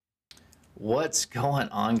What's going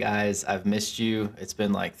on, guys? I've missed you. It's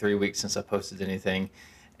been like 3 weeks since I posted anything.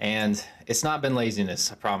 And it's not been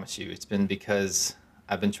laziness, I promise you. It's been because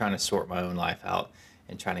I've been trying to sort my own life out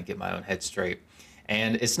and trying to get my own head straight.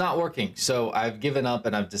 And it's not working. So I've given up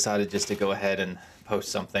and I've decided just to go ahead and post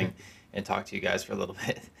something and talk to you guys for a little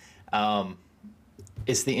bit. Um,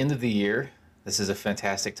 it's the end of the year. This is a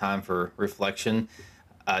fantastic time for reflection.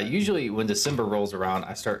 Usually, when December rolls around,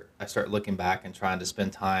 I start looking back and trying to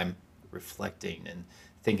spend time reflecting and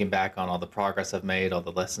thinking back on all the progress I've made, all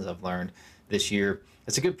the lessons I've learned this year.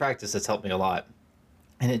 It's a good practice that's helped me a lot,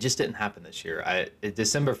 and it just didn't happen this year.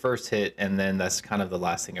 December 1st hit, and then that's kind of the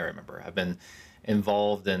last thing I remember. I've been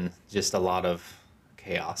involved in just a lot of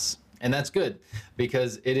chaos, and that's good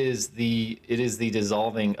because it is the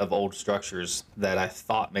dissolving of old structures that I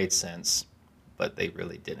thought made sense, but they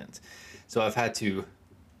really didn't. So I've had to,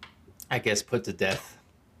 I guess, put to death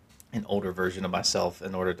an older version of myself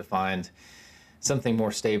in order to find something more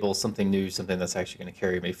stable, something new, something that's actually going to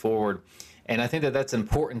carry me forward. And I think that that's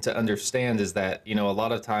important to understand is that, a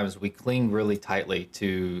lot of times we cling really tightly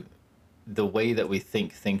to the way that we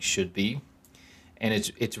think things should be. And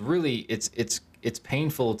it's really it's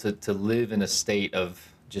painful to live in a state of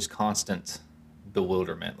just constant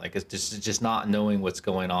bewilderment. Like it's just not knowing what's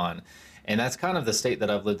going on. And that's kind of the state that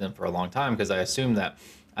I've lived in for a long time because I assume that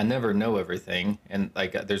I never know everything and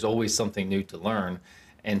like there's always something new to learn.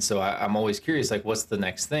 And so I'm always curious, like, what's the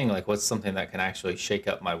next thing? Like, what's something that can actually shake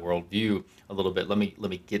up my worldview a little bit? Let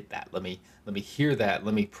me get that. Let me hear that.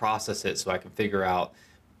 Let me process it so I can figure out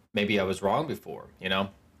maybe I was wrong before.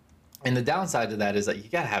 And the downside to that is that you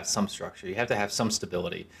got to have some structure. You have to have some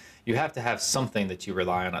stability. You have to have something that you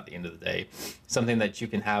rely on at the end of the day, something that you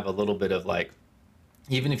can have a little bit of like,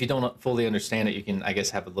 even if you don't fully understand it, you can, I guess,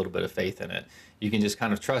 have a little bit of faith in it. You can just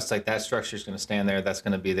kind of trust like that structure is going to stand there. That's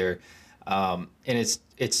going to be there. And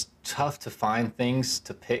it's tough to find things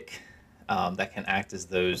to pick that can act as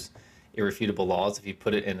those irrefutable laws. If you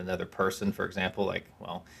put it in another person, for example, like,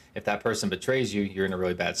 well, if that person betrays you, you're in a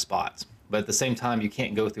really bad spot. But at the same time, you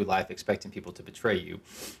can't go through life expecting people to betray you.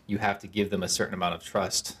 You have to give them a certain amount of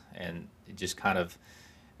trust and just kind of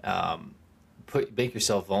make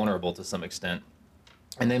yourself vulnerable to some extent.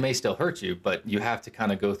 And they may still hurt you, but you have to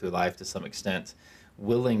kind of go through life to some extent,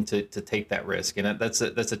 willing to take that risk. And that's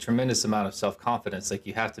a tremendous amount of self-confidence. Like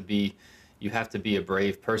you have to be a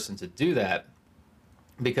brave person to do that,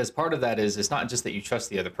 because part of that is it's not just that you trust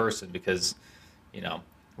the other person, because you know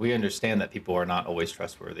we understand that people are not always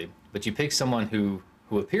trustworthy, but you pick someone who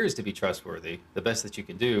appears to be trustworthy. The best that you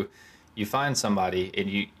can do, you find somebody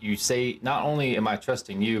and you say, not only am I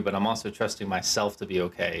trusting you, but I'm also trusting myself to be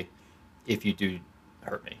okay if you do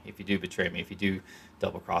hurt me, if you do betray me, if you do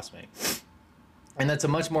double cross me. And that's a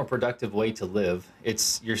much more productive way to live.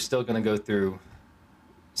 You're still going to go through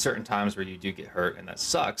certain times where you do get hurt, and that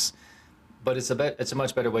sucks, but it's a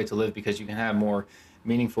much better way to live, because you can have more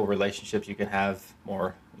meaningful relationships. You can have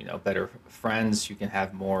more, better friends. You can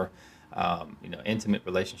have more, intimate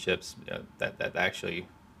relationships, that actually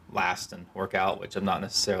last and work out, which I'm not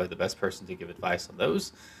necessarily the best person to give advice on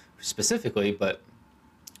those specifically, but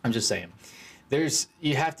I'm just saying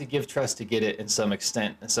you have to give trust to get it in some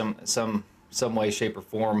extent, in some way, shape, or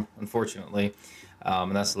form, unfortunately.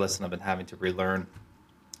 And that's the lesson I've been having to relearn.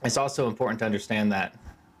 It's also important to understand that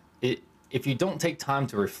if you don't take time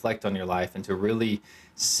to reflect on your life and to really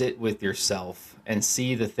sit with yourself and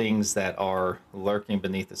see the things that are lurking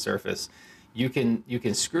beneath the surface, you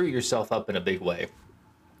can screw yourself up in a big way.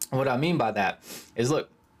 What I mean by that is, look,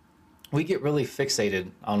 we get really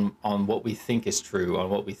fixated on what we think is true, on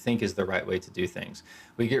what we think is the right way to do things.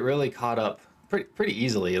 We get really caught up pretty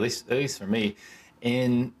easily, at least for me,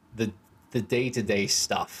 in the day-to-day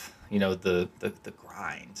stuff, the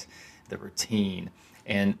grind, the routine.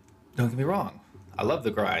 And don't get me wrong, I love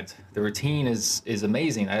the grind. The routine is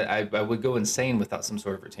amazing. I would go insane without some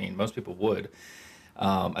sort of routine. Most people would.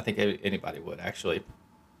 I think anybody would, actually.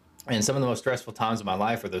 And some of the most stressful times of my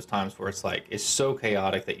life are those times where it's so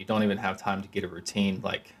chaotic that you don't even have time to get a routine,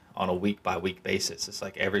 like on a week by week basis. It's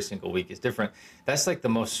like every single week is different. That's like the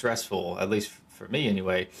most stressful, at least for me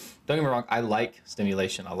anyway. Don't get me wrong, I like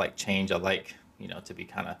stimulation. I like change. I like, to be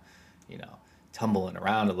kind of, tumbling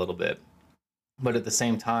around a little bit. But at the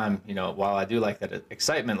same time, while I do like that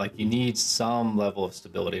excitement, like you need some level of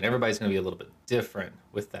stability, and everybody's going to be a little bit different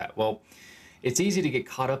with that. Well, it's easy to get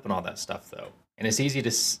caught up in all that stuff, though. And it's easy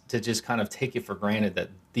to just kind of take it for granted that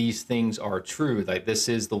these things are true, like this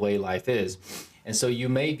is the way life is. And so you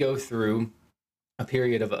may go through a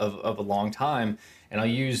period of a long time, and I'll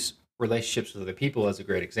use relationships with other people as a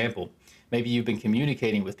great example. Maybe you've been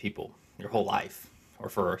communicating with people your whole life or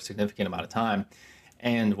for a significant amount of time,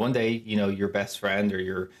 And one day, your best friend or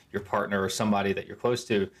your partner or somebody that you're close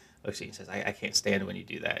to looks at you and says, I can't stand when you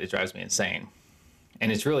do that. It drives me insane.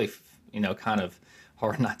 And it's really, kind of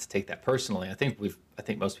hard not to take that personally. I think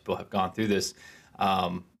most people have gone through this.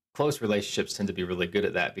 Close relationships tend to be really good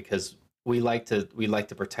at that because we like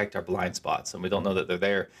to protect our blind spots and we don't know that they're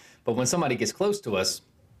there. But when somebody gets close to us,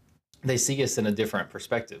 they see us in a different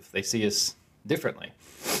perspective. They see us differently.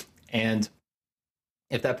 And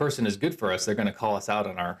if that person is good for us, they're going to call us out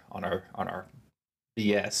on our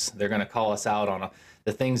BS. They're going to call us out on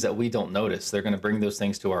the things that we don't notice. They're going to bring those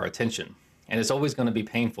things to our attention. And it's always going to be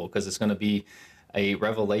painful because it's going to be a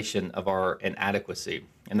revelation of our inadequacy.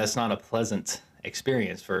 And that's not a pleasant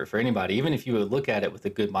experience for anybody, even if you would look at it with a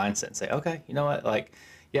good mindset and say, okay, you know what, like,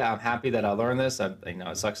 yeah, I'm happy that I learned this.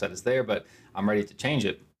 It sucks that it's there, but I'm ready to change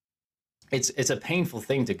it. It's a painful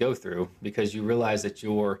thing to go through because you realize that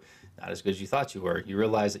you're not as good as you thought you were. You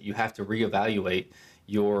realize that you have to reevaluate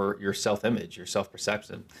your self-image, your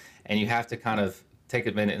self-perception, and you have to kind of take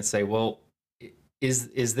a minute and say, well,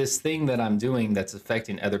 is this thing that I'm doing that's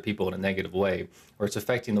affecting other people in a negative way, or it's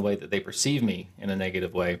affecting the way that they perceive me in a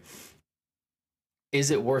negative way? Is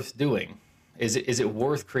it worth doing? Is it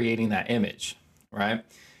worth creating that image, right?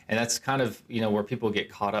 And that's kind of, where people get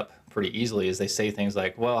caught up pretty easily is they say things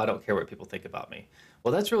like, well, I don't care what people think about me.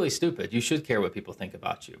 Well, that's really stupid. You should care what people think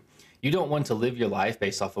about you. You don't want to live your life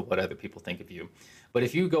based off of what other people think of you. But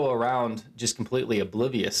if you go around just completely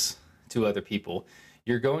oblivious to other people,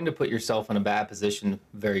 you're going to put yourself in a bad position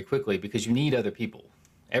very quickly because you need other people.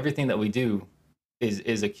 Everything that we do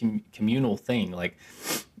is a communal thing. Like,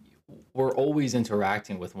 we're always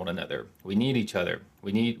interacting with one another. We need each other.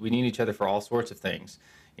 We need each other for all sorts of things.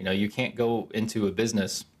 You can't go into a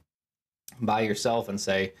business by yourself and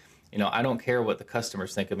say, I don't care what the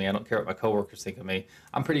customers think of me. I don't care what my coworkers think of me.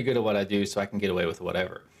 I'm pretty good at what I do, so I can get away with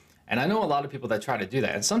whatever. And I know a lot of people that try to do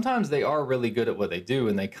that. And sometimes they are really good at what they do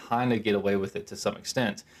and they kind of get away with it to some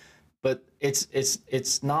extent. But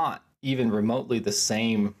it's not even remotely the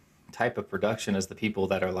same type of production as the people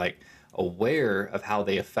that are like aware of how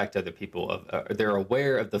they affect other people. They're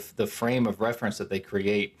aware of the frame of reference that they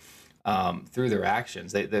create through their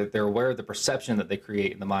actions. They're aware of the perception that they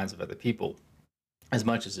create in the minds of other people, as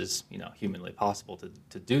much as is humanly possible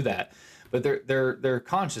to do that. But they're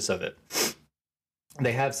conscious of it.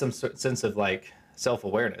 They have some sense of like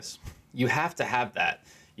self-awareness. You have to have that.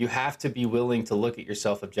 You have to be willing to look at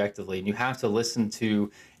yourself objectively, and you have to listen to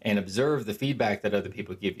and observe the feedback that other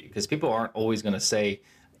people give you, because people aren't always going to say,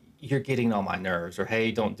 you're getting on my nerves, or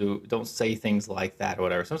hey, don't say things like that, or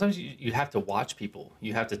whatever. Sometimes you have to watch people.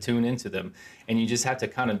 You have to tune into them, and you just have to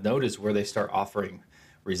kind of notice where they start offering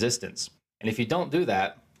resistance. And if you don't do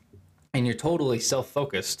that, and you're totally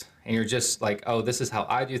self-focused, and you're just like, oh, this is how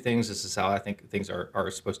I do things, this is how I think things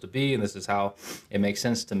are supposed to be, and this is how it makes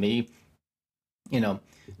sense to me, don't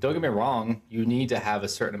get me wrong, you need to have a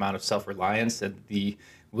certain amount of self-reliance and the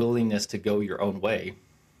willingness to go your own way.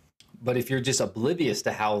 But if you're just oblivious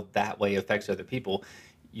to how that way affects other people,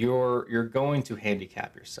 you're going to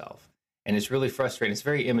handicap yourself. And it's really frustrating. It's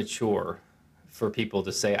very immature for people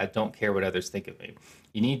to say, I don't care what others think of me.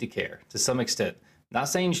 You need to care to some extent. Not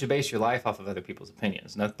saying you should base your life off of other people's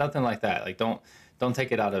opinions. Nothing like that. Like, don't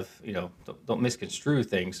take it out of, don't misconstrue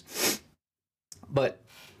things. But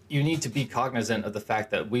you need to be cognizant of the fact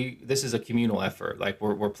that this is a communal effort. Like,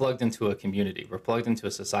 we're plugged into a community. We're plugged into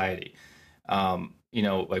a society.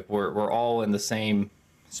 Like we're all in the same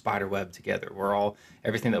spider web together.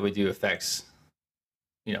 Everything that we do affects,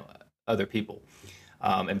 other people.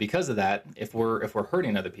 And because of that, if we're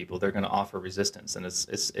hurting other people, they're going to offer resistance. And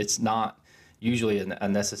it's not usually a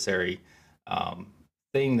necessary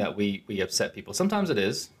thing that we upset people. Sometimes it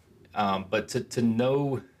is, but to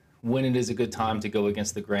know when it is a good time to go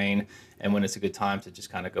against the grain and when it's a good time to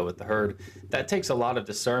just kind of go with the herd, that takes a lot of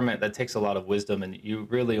discernment, that takes a lot of wisdom, and you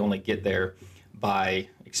really only get there by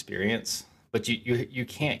experience. But you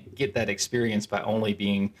can't get that experience by only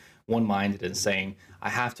being one-minded and saying, I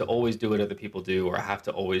have to always do what other people do, or I have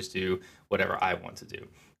to always do whatever I want to do.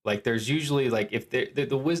 Like, there's usually, like, if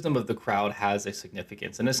the wisdom of the crowd has a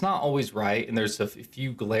significance, and it's not always right, and there's a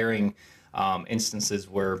few glaring instances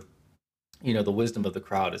where the wisdom of the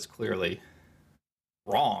crowd is clearly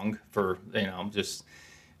wrong, for just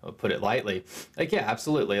put it lightly. Like, yeah,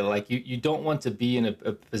 absolutely. Like, you don't want to be in a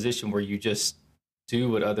position where you just do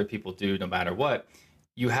what other people do no matter what.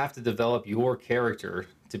 You have to develop your character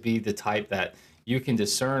to be the type that you can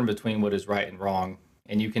discern between what is right and wrong,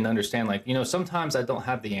 and you can understand, like, sometimes I don't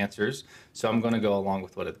have the answers, so I'm going to go along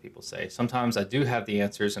with what other people say. Sometimes I do have the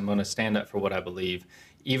answers. I'm going to stand up for what I believe,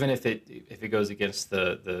 even if it goes against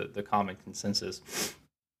the common consensus.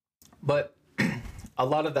 But a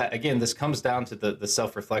lot of that, again, this comes down to the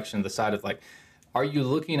self-reflection, the side of like, are you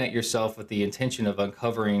looking at yourself with the intention of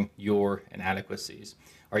uncovering your inadequacies?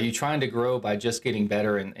 Are you trying to grow by just getting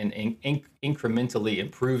better and incrementally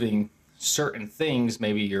improving certain things,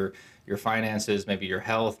 maybe your finances, maybe your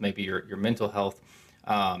health, maybe your mental health,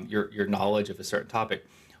 your knowledge of a certain topic?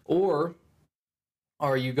 Or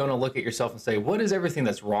are you going to look at yourself and say, what is everything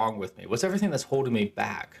that's wrong with me? What's everything that's holding me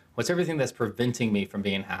back? What's everything that's preventing me from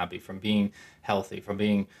being happy, from being healthy, from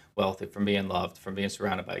being wealthy, from being loved, from being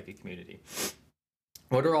surrounded by a good community?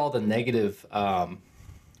 What are all the negative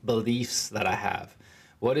beliefs that I have?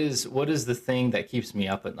 What is the thing that keeps me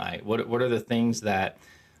up at night? What are the things that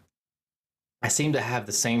I seem to have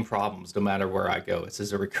the same problems no matter where I go? It's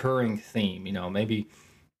a recurring theme, maybe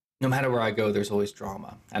no matter where I go, there's always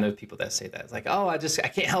drama. I know people that say that. It's like, oh, I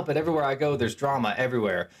can't help it. Everywhere I go, there's drama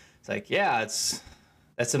everywhere. It's like, yeah,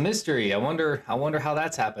 that's a mystery. I wonder how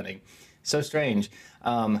that's happening. So strange.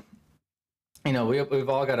 We've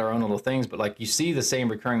all got our own little things, but like you see the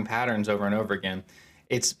same recurring patterns over and over again.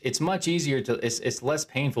 It's much easier it's less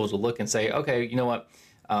painful to look and say, okay, you know what?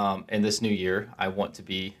 In this new year, I want to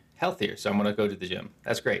be healthier, so I'm going to go to the gym.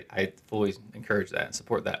 That's great. I fully encourage that and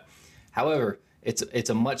support that. However, it's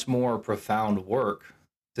a much more profound work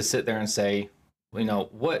to sit there and say,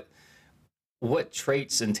 what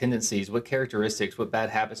traits and tendencies, what characteristics, what bad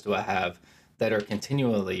habits do I have that are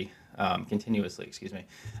continuously,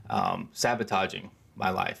 sabotaging my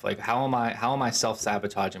life? Like, how am I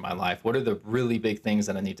self-sabotaging my life? What are the really big things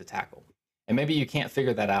that I need to tackle? And maybe you can't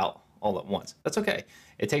figure that out all at once. That's okay.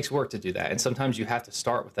 It takes work to do that. And sometimes you have to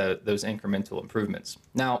start with those incremental improvements.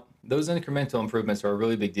 Now, those incremental improvements are a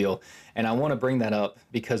really big deal. And I want to bring that up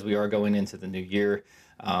because we are going into the new year.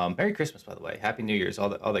 Merry Christmas, by the way. Happy New Year's, all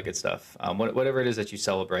that good stuff. Whatever it is that you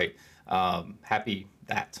celebrate, happy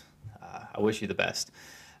that. I wish you the best.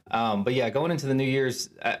 But yeah, going into the New Year's,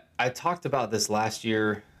 I talked about this last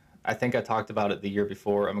year. I think I talked about it the year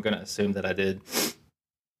before. I'm going to assume that I did.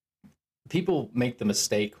 People make the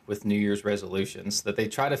mistake with New Year's resolutions that they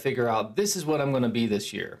try to figure out, this is what I'm going to be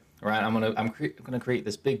this year, right? I'm going to create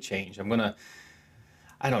this big change. I'm going to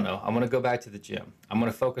go back to the gym. I'm going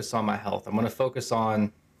to focus on my health. I'm going to focus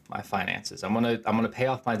on my finances. I'm going to pay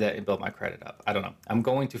off my debt and build my credit up. I don't know. I'm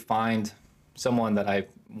going to find someone that I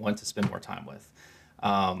want to spend more time with.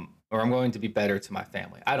 Or I'm going to be better to my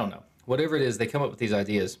family. I don't know. Whatever it is, they come up with these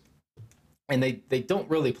ideas and they don't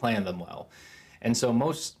really plan them well. And so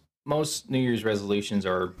most New Year's resolutions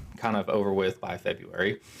are kind of over with by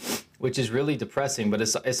February, which is really depressing, but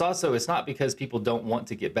it's not because people don't want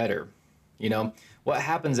to get better. What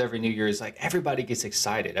happens every New Year is like everybody gets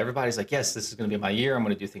excited. Everybody's like, yes, this is going to be my year. I'm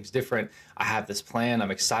going to do things different. I have this plan.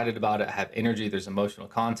 I'm excited about it. I have energy. There's emotional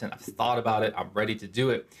content. I've thought about it. I'm ready to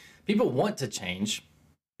do it. People want to change.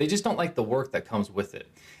 They just don't like the work that comes with it.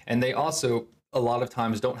 And they also, a lot of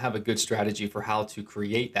times, don't have a good strategy for how to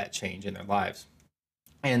create that change in their lives.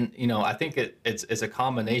 And, I think it's a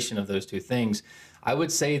combination of those two things. I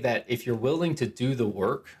would say that if you're willing to do the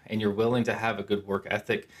work and you're willing to have a good work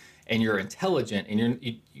ethic and you're intelligent and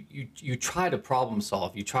you try to problem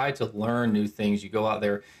solve, you try to learn new things, you go out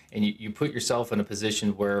there and you put yourself in a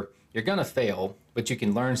position where you're going to fail, but you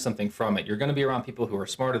can learn something from it. You're going to be around people who are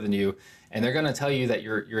smarter than you, and they're going to tell you that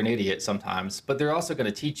you're an idiot sometimes, but they're also going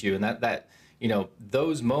to teach you. And that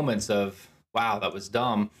those moments of, wow, that was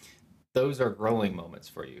dumb, those are growing moments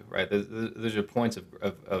for you, right? Those are points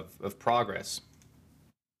of progress.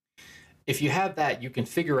 If you have that, you can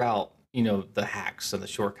figure out, the hacks and the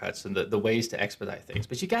shortcuts and the ways to expedite things.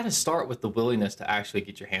 But you got to start with the willingness to actually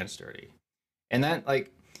get your hands dirty. And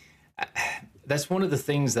that's one of the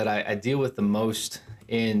things that I deal with the most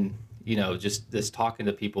in, just this talking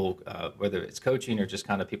to people, whether it's coaching or just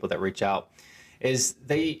kind of people that reach out, is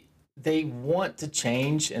they want to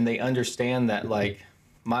change and they understand that, like,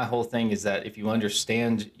 my whole thing is that if you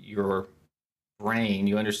understand your brain,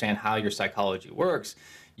 you understand how your psychology works,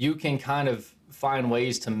 you can kind of find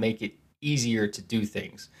ways to make it easier to do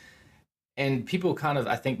things. And people kind of,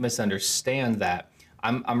 I think, misunderstand that.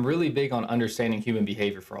 I'm really big on understanding human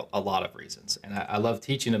behavior for a lot of reasons. And I love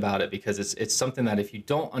teaching about it because it's something that if you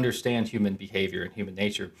don't understand human behavior and human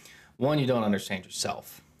nature, one, you don't understand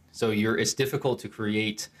yourself. So it's difficult to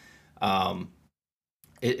create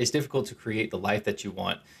it's difficult to create the life that you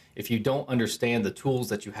want if you don't understand the tools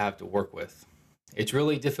that you have to work with. It's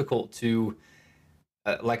really difficult to,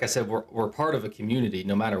 like I said, we're part of a community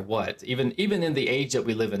no matter what. Even in the age that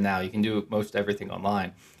we live in now, you can do most everything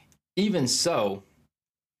online. Even so,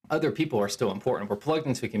 other people are still important. We're plugged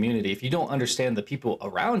into a community. If you don't understand the people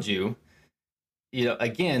around you,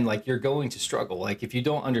 again, like, you're going to struggle. Like, if you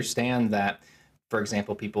don't understand that, for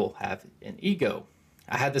example, people have an ego,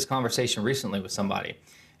 I had this conversation recently with somebody,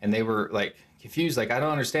 and they were like confused. Like, I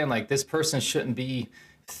don't understand. Like, this person shouldn't be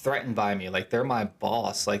threatened by me. Like, they're my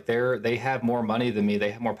boss. Like, they have more money than me.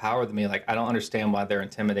 They have more power than me. Like, I don't understand why they're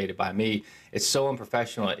intimidated by me. It's so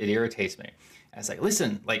unprofessional. It irritates me. And it's like,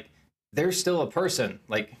 listen, like, they're still a person.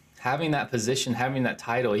 Like, having that position, having that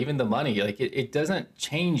title, even the money, like, it doesn't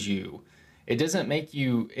change you. It doesn't make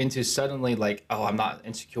you into suddenly like, oh, I'm not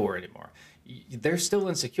insecure anymore. They're still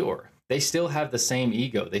insecure. They still have the same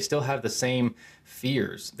ego. They still have the same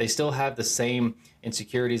fears. They still have the same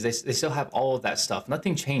insecurities. They still have all of that stuff.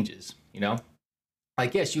 Nothing changes, you know?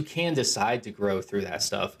 Like, yes, you can decide to grow through that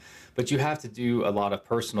stuff, but you have to do a lot of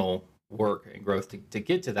personal work and growth to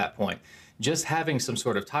get to that point. Just having some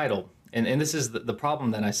sort of title, and this is the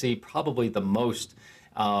problem that I see probably the most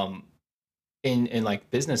um, in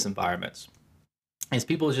like business environments, is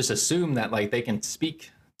people just assume that like they can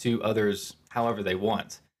speak to others however they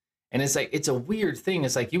want. And it's like, it's a weird thing.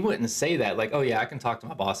 It's like, you wouldn't say that, like, oh yeah, I can talk to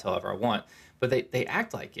my boss however I want, but they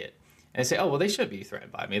act like it. And they say, oh, well, they should be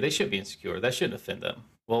threatened by me. They should be insecure. That shouldn't offend them.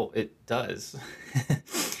 Well, it does.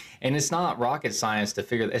 And it's not rocket science to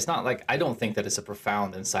figure. It's not like, I don't think that it's a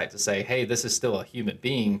profound insight to say, hey, this is still a human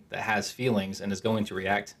being that has feelings and is going to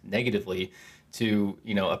react negatively to,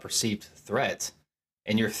 you know, a perceived threat.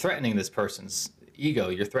 And you're threatening this person's ego.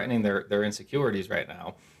 You're threatening their insecurities right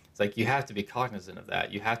now. It's like, you have to be cognizant of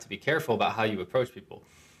that. You have to be careful about how you approach people.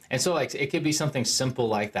 And so like, it could be something simple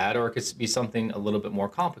like that, or it could be something a little bit more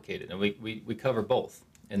complicated. And we cover both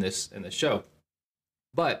in this show.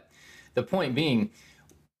 But the point being,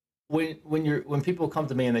 when people come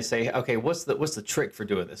to me and they say, okay, what's the trick for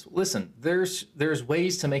doing this? Listen, there's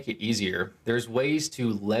ways to make it easier. There's ways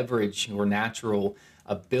to leverage your natural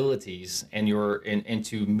abilities and and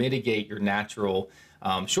to mitigate your natural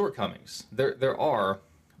shortcomings. There are,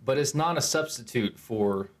 but it's not a substitute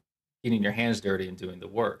for getting your hands dirty and doing the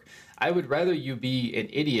work. I would rather you be an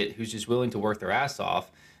idiot who's just willing to work their ass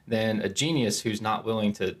off than a genius who's not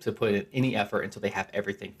willing to put in any effort until they have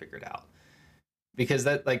everything figured out. Because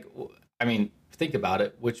that, like, I mean, think about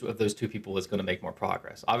it. Which of those two people is going to make more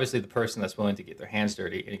progress? Obviously, the person that's willing to get their hands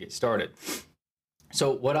dirty and get started.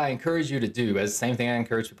 So what I encourage you to do, as the same thing I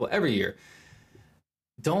encourage people every year,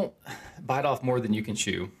 don't bite off more than you can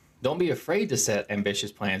chew. Don't be afraid to set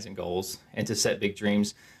ambitious plans and goals and to set big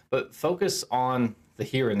dreams, but focus on the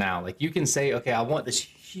here and now. Like, you can say, okay, I want this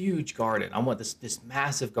huge garden. I want this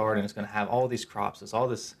massive garden. It's going to have all these crops. It's all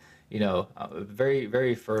this, you know, very,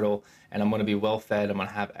 very fertile, and I'm going to be well fed. I'm going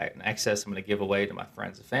to have an excess. I'm going to give away to my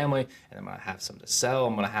friends and family, and I'm going to have some to sell.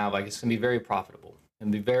 I'm going to have, like, it's going to be very profitable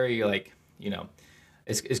and be very, like, you know,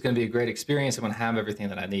 it's going to be a great experience. I'm going to have everything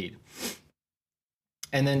that I need.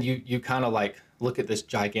 And then you kind of like look at this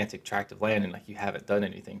gigantic tract of land and like you haven't done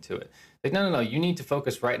anything to it. Like, no, you need to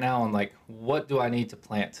focus right now on like, what do I need to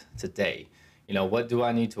plant today? You know, what do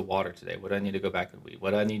I need to water today? What do I need to go back and weed?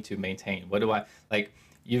 What do I need to maintain? What do I like?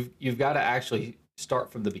 You've got to actually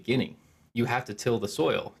start from the beginning. You have to till the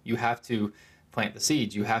soil. You have to plant the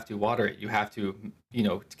seeds. You have to water it. You have to, you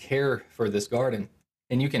know, care for this garden.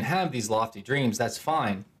 And you can have these lofty dreams. That's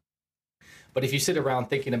fine. But if you sit around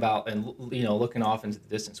thinking about and, you know, looking off into the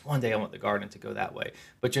distance, one day I want the garden to go that way,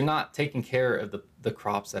 but you're not taking care of the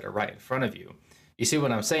crops that are right in front of you. You see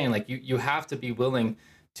what I'm saying? Like, you have to be willing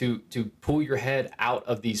to pull your head out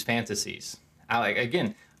of these fantasies. Like,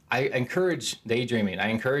 again, I encourage daydreaming. I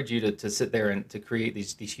encourage you to sit there and to create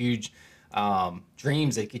these huge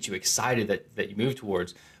dreams that get you excited, that you move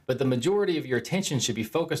towards. But the majority of your attention should be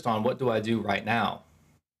focused on, what do I do right now?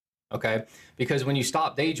 Okay? Because when you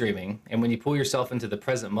stop daydreaming and when you pull yourself into the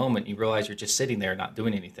present moment, you realize you're just sitting there not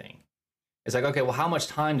doing anything. It's like, okay, well, how much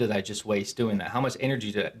time did I just waste doing that? How much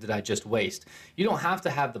energy did I just waste? You don't have to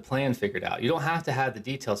have the plan figured out. You don't have to have the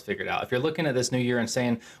details figured out. If you're looking at this new year and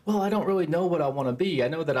saying, well, I don't really know what I want to be. I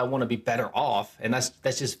know that I want to be better off. And that's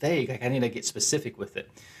just vague. Like, I need to get specific with it.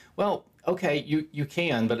 Well, okay, you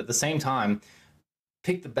can, but at the same time,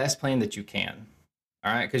 pick the best plan that you can.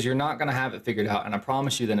 All right, because you're not going to have it figured out. And I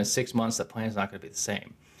promise you that in 6 months, that plan is not going to be the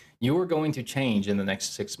same. You're going to change in the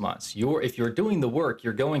next 6 months. If you're doing the work,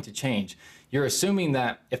 you're going to change. You're assuming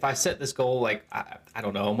that if I set this goal, like, I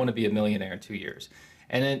don't know, I want to be a millionaire in 2 years.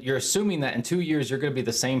 And then you're assuming that in 2 years, you're going to be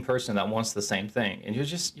the same person that wants the same thing. And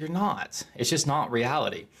you're not. It's just not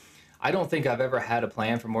reality. I don't think I've ever had a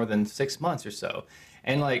plan for more than 6 months or so.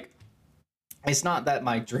 And like, it's not that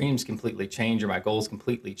my dreams completely change or my goals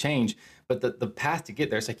completely change, but the path to get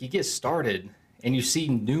there, it's like you get started and you see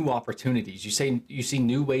new opportunities. You see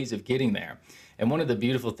new ways of getting there. And one of the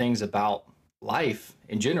beautiful things about life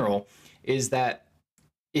in general is that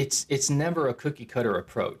it's never a cookie cutter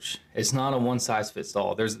approach. It's not a one size fits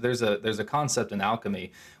all. There's a concept in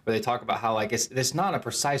alchemy where they talk about how like it's not a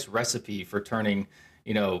precise recipe for turning,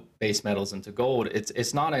 base metals into gold.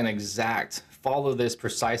 It's not an exact follow this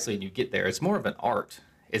precisely and you get there. It's more of an art.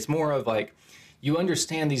 It's more of like you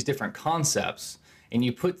understand these different concepts and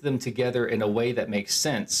you put them together in a way that makes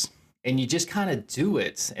sense, and you just kind of do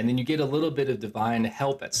it, and then you get a little bit of divine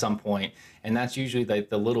help at some point, and that's usually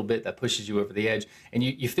the little bit that pushes you over the edge, and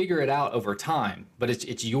you figure it out over time. But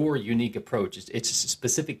it's your unique approach. It's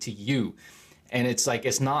specific to you, and it's like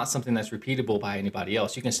it's not something that's repeatable by anybody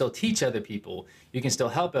else. You can still teach other people, you can still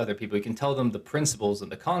help other people, you can tell them the principles and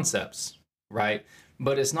the concepts, right?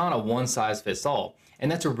 But it's not a one size fits all, and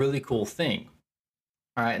that's a really cool thing.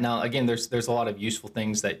 All right. Now, again, there's a lot of useful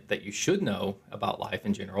things that you should know about life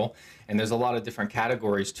in general, and there's a lot of different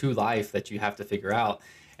categories to life that you have to figure out,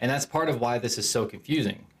 and that's part of why this is so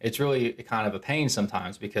confusing. It's really kind of a pain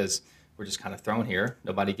sometimes because we're just kind of thrown here.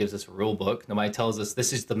 Nobody gives us a rule book. Nobody tells us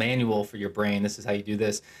this is the manual for your brain. This is how you do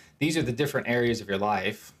this. These are the different areas of your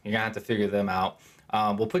life. You're gonna have to figure them out.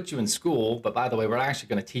 We'll put you in school, but by the way, we're not actually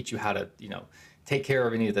going to teach you how to, take care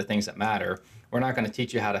of any of the things that matter. We're not going to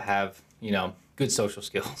teach you how to have, good social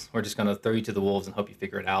skills. We're just going to throw you to the wolves and hope you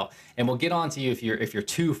figure it out. And we'll get on to you if you're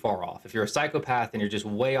too far off. If you're a psychopath and you're just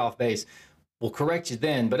way off base, we'll correct you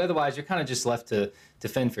then. But otherwise, you're kind of just left to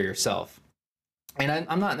fend for yourself. And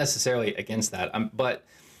I'm not necessarily against that. But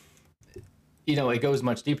it goes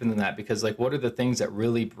much deeper than that, because like, what are the things that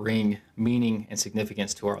really bring meaning and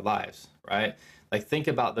significance to our lives, right? Like, think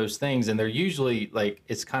about those things, and they're usually like,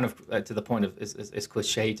 it's kind of to the point of it's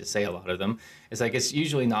cliche to say a lot of them. It's like it's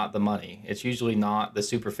usually not the money, it's usually not the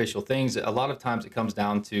superficial things. A lot of times it comes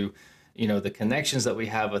down to the connections that we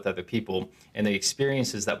have with other people and the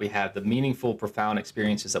experiences that we have, the meaningful, profound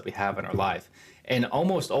experiences that we have in our life. And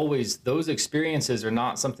almost always those experiences are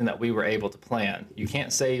not something that we were able to plan. You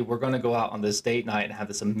can't say we're going to go out on this date night and have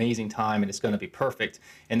this amazing time and it's going to be perfect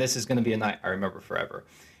and this is going to be a night I remember forever.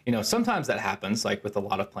 Sometimes that happens, like with a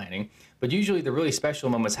lot of planning, but usually the really special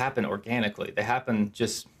moments happen organically. They happen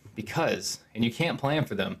just because, and you can't plan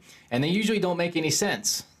for them, and they usually don't make any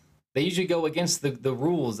sense. They usually go against the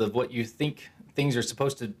rules of what you think things are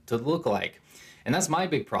supposed to look like. And that's my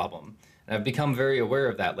big problem. And I've become very aware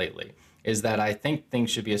of that lately, is that I think things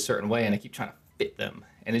should be a certain way and I keep trying to fit them.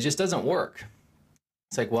 And it just doesn't work.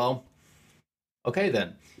 It's like, well, okay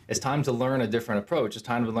then. It's time to learn a different approach. It's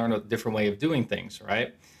time to learn a different way of doing things,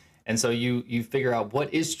 right? And so you figure out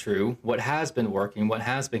what is true, what has been working, what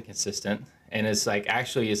has been consistent. And it's like,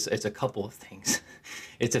 actually, it's a couple of things.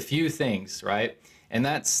 It's a few things, right? And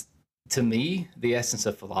that's, to me, the essence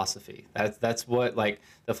of philosophy. That's what, like,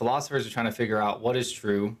 the philosophers are trying to figure out what is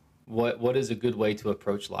true, what is a good way to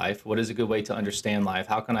approach life, what is a good way to understand life,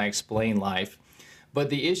 how can I explain life. But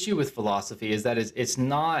the issue with philosophy is that it's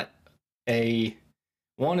not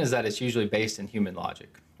one is that it's usually based in human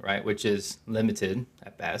logic, right, which is limited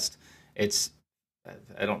at best. It's,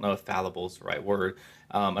 I don't know if fallible is the right word.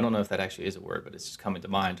 I don't know if that actually is a word, but it's just coming to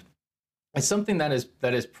mind. It's something that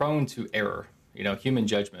is prone to error. Human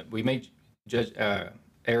judgment. We make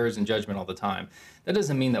errors in judgment all the time. That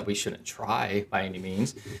doesn't mean that we shouldn't try by any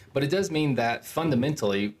means, but it does mean that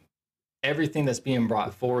fundamentally, everything that's being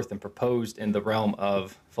brought forth and proposed in the realm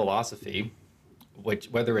of philosophy, which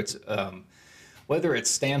whether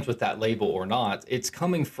it's stamped with that label or not, it's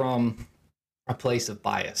coming from a place of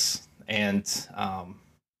bias and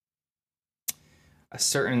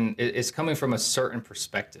it's coming from a certain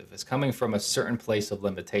perspective. It's coming from a certain place of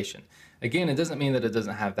limitation. Again, it doesn't mean that it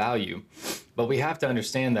doesn't have value, but we have to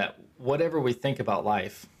understand that whatever we think about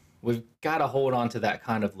life, we've got to hold on to that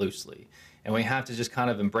kind of loosely. And we have to just kind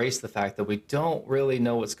of embrace the fact that we don't really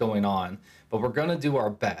know what's going on, but we're going to do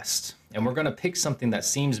our best. And we're going to pick something that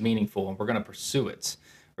seems meaningful and we're going to pursue it.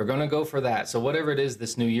 We're going to go for that. So whatever it is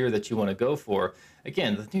this new year that you want to go for,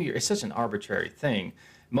 again, the new year is such an arbitrary thing.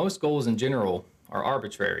 Most goals in general are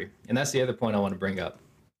arbitrary. And that's the other point I want to bring up.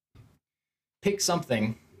 Pick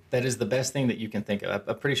something that is the best thing that you can think of.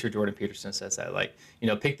 I'm pretty sure Jordan Peterson says that, like,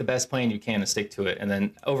 pick the best plan you can and stick to it. And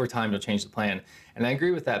then over time, you'll change the plan. And I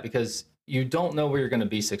agree with that, because you don't know where you're going to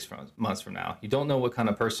be 6 months from now. You don't know what kind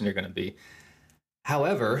of person you're going to be.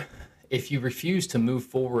 However, if you refuse to move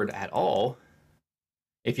forward at all,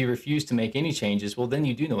 if you refuse to make any changes, well, then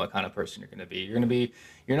you do know what kind of person you're going to be. You're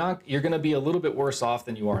going to be a little bit worse off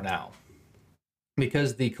than you are now,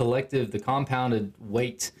 because the compounded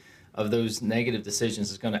weight of those negative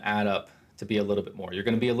decisions is going to add up to be a little bit more. You're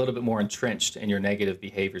going to be a little bit more entrenched in your negative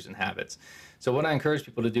behaviors and habits. So what I encourage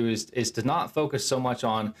people to do is to not focus so much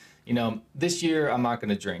on, this year I'm not going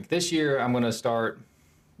to drink. This year I'm going to start,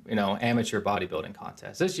 amateur bodybuilding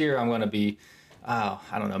contest. This year I'm going to be, I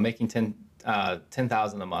don't know, making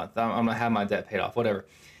 10,000 a month. I'm going to have my debt paid off, whatever.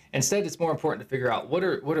 Instead, it's more important to figure out what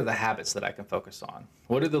are the habits that I can focus on?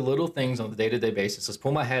 What are the little things on the day-to-day basis? Let's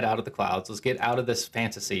pull my head out of the clouds. Let's get out of this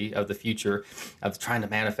fantasy of the future of trying to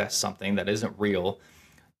manifest something that isn't real,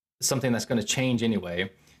 something that's going to change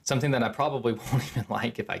anyway, something that I probably won't even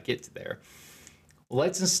like if I get to there.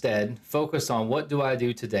 Let's instead focus on what do I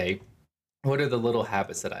do today? What are the little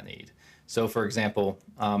habits that I need? So for example,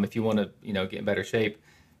 if you want to, get in better shape,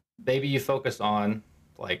 maybe you focus on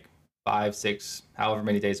like 5, 6, however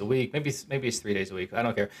many days a week. Maybe it's 3 days a week. I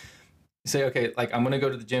don't care. Say, okay, like I'm going to go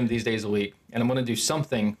to the gym these days a week and I'm going to do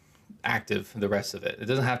something active the rest of it. It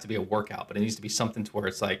doesn't have to be a workout, but it needs to be something to where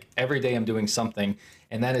it's like every day I'm doing something,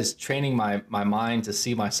 and that is training my mind to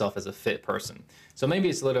see myself as a fit person. So maybe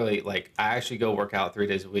it's literally like I actually go work out 3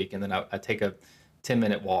 days a week and then I take a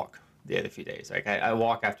 10-minute walk the other few days. Like I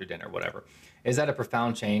walk after dinner, whatever. Is that a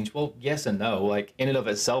profound change? Well, yes and no. Like in and of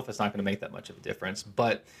itself, it's not going to make that much of a difference,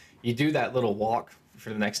 but you do that little walk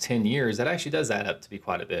for the next 10 years, that actually does add up to be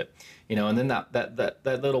quite a bit, and then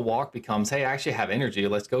that little walk becomes, hey, I actually have energy.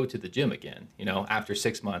 Let's go to the gym again, after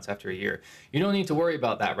 6 months, after a year. You don't need to worry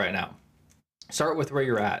about that right now. Start with where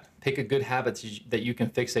you're at. Pick a good habit that you can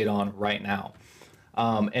fixate on right now.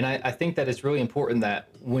 And I think that it's really important that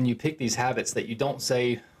when you pick these habits that you don't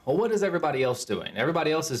say, well, what is everybody else doing?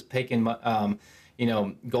 Everybody else is picking,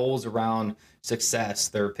 goals around success.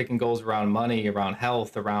 They're picking goals around money, around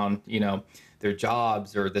health, around, their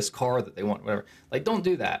jobs or this car that they want, whatever. Like, don't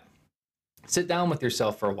do that. Sit down with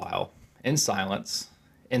yourself for a while in silence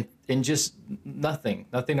and just nothing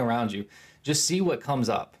around you. Just see what comes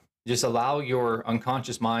up. Just allow your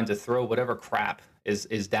unconscious mind to throw whatever crap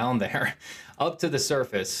is down there up to the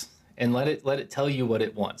surface and let it tell you what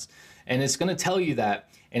it wants. And it's going to tell you that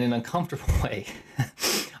in an uncomfortable way.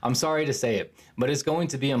 I'm sorry to say it, but it's going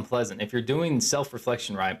to be unpleasant. If you're doing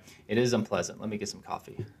self-reflection right, it is unpleasant. Let me get some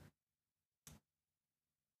coffee.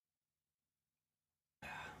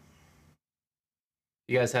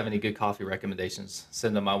 If you guys have any good coffee recommendations,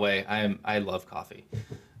 send them my way. I love coffee.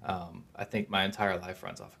 I think my entire life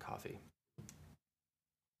runs off of coffee.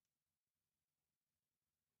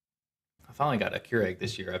 I finally got a Keurig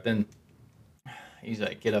this year. I usually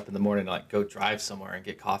like get up in the morning to like go drive somewhere and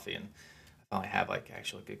get coffee, and I finally have like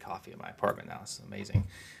actual good coffee in my apartment now. It's amazing.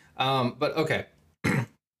 But okay,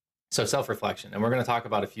 so self-reflection, and we're going to talk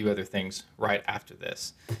about a few other things right after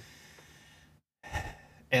this.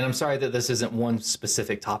 And I'm sorry that this isn't one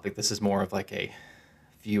specific topic. This is more of like a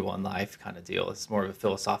view on life kind of deal. It's more of a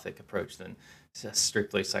philosophic approach than just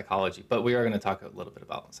strictly psychology. But we are going to talk a little bit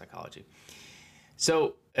about psychology.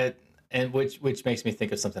 So, and which makes me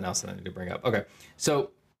think of something else that I need to bring up. Okay,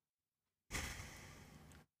 so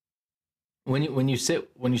when you sit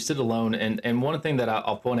alone, and one thing that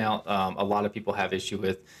I'll point out, a lot of people have issue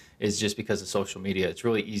with is just because of social media. It's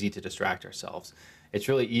really easy to distract ourselves. It's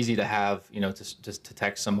really easy to have, to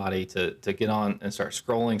text somebody, to get on and start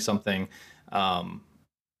scrolling something.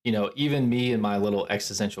 Even me in my little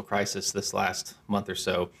existential crisis this last month or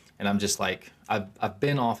so, and I'm just like, I've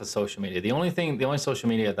been off of social media. The only social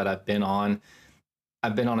media that I've been on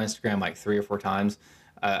Instagram like 3 or 4 times.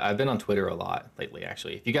 I've been on Twitter a lot lately,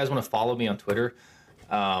 actually. If you guys want to follow me on Twitter,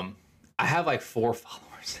 I have like 4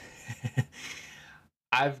 followers.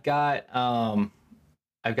 I've got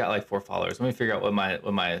like 4 followers. Let me figure out what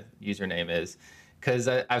my username is, because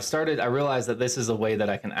I realized that this is a way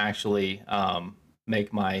that I can actually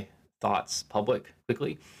make my thoughts public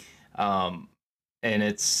quickly, and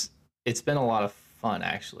it's been a lot of fun,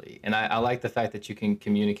 actually. And I like the fact that you can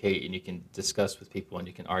communicate and you can discuss with people and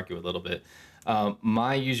you can argue a little bit.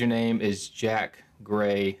 My username is Jack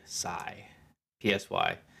Gray Psy,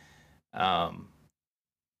 PSY.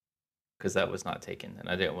 Because that was not taken, and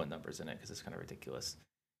I didn't want numbers in it because it's kind of ridiculous.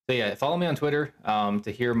 So yeah, follow me on Twitter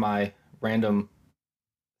to hear my random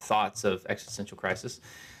thoughts of existential crisis.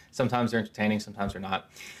 Sometimes they're entertaining, sometimes they're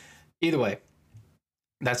not. Either way,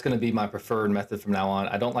 that's going to be my preferred method from now on.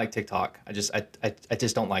 I don't like TikTok. I just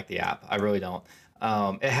don't like the app. I really don't.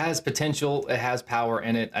 It has potential. It has power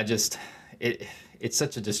in it. It's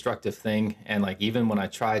such a destructive thing, and like even when I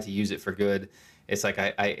try to use it for good, it's like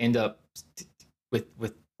I end up with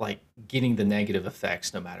like getting the negative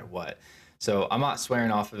effects no matter what. So I'm not swearing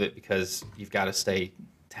off of it, because you've got to stay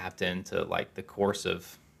tapped into like the course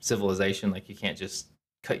of civilization. Like you can't just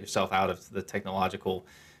cut yourself out of the technological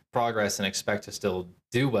progress and expect to still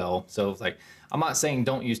do well. So it's like, I'm not saying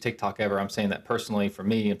don't use TikTok ever. I'm saying that personally for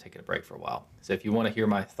me, I'm taking a break for a while. So if you want to hear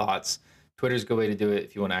my thoughts, Twitter's a good way to do it.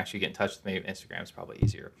 If you want to actually get in touch with me, Instagram is probably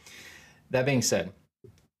easier. That being said,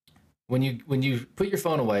 when you put your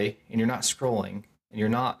phone away and you're not scrolling and you're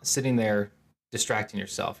not sitting there distracting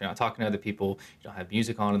yourself, you're not talking to other people, you don't have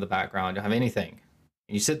music on in the background, you don't have anything,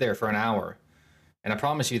 and you sit there for an hour, and I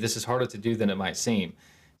promise you this is harder to do than it might seem.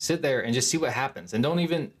 Sit there and just see what happens, and don't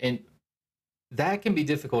even and that can be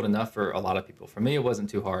difficult enough for a lot of people. For me, it wasn't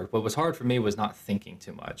too hard. What was hard for me was not thinking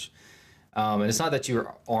too much. And it's not that you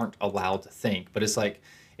aren't allowed to think, but it's like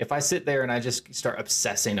if I sit there and I just start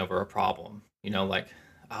obsessing over a problem, like,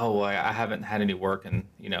 oh, I haven't had any work in,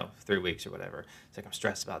 3 weeks or whatever. It's like I'm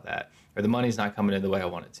stressed about that, or the money's not coming in the way I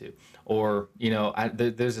want it to, or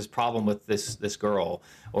there's this problem with this girl,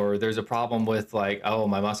 or there's a problem with like, oh,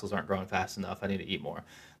 my muscles aren't growing fast enough. I need to eat more.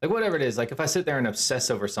 Like whatever it is. Like if I sit there and obsess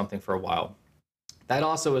over something for a while, that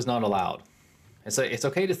also is not allowed. It's like it's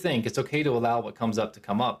okay to think, it's okay to allow what comes up to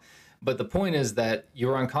come up. But the point is that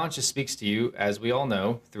your unconscious speaks to you, as we all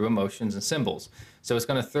know, through emotions and symbols. So it's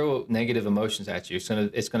going to throw negative emotions at you.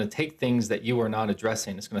 It's going to take things that you are not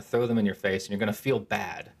addressing. It's going to throw them in your face, and you're going to feel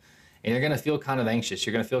bad. And you're going to feel kind of anxious.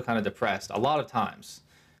 You're going to feel kind of depressed a lot of times.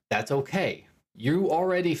 That's okay. You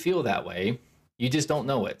already feel that way. You just don't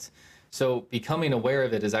know it. So becoming aware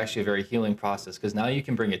of it is actually a very healing process, because now you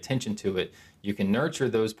can bring attention to it. You can nurture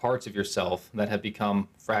those parts of yourself that have become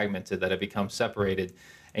fragmented, that have become separated,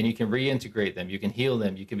 and you can reintegrate them. You can heal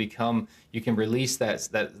them. You can release that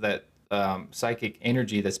psychic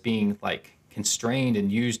energy that's being like constrained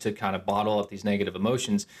and used to kind of bottle up these negative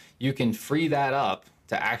emotions. You can free that up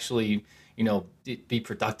to actually, be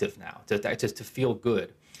productive now, to feel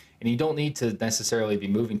good. And you don't need to necessarily be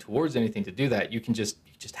moving towards anything to do that. You can just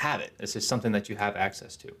have it. It's just something that you have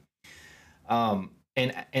access to.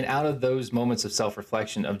 And out of those moments of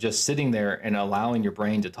self-reflection, of just sitting there and allowing your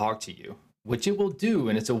brain to talk to you, which it will do,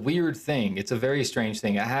 and it's a weird thing. It's a very strange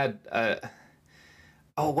thing. I had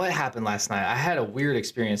what happened last night? I had a weird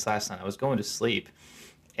experience last night. I was going to sleep,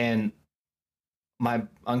 and my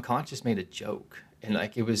unconscious made a joke, and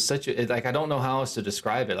like it was like I don't know how else to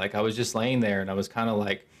describe it. Like I was just laying there, and I was kind of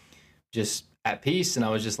like just at peace, and I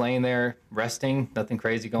was just laying there resting, nothing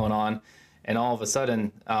crazy going on, and all of a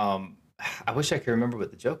sudden, I wish I could remember what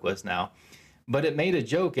the joke was now, but it made a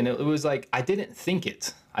joke, and it was like I didn't think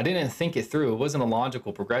it through. It wasn't a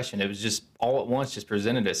logical progression. It was just all at once just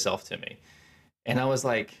presented itself to me, and I was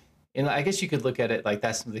like, and I guess you could look at it like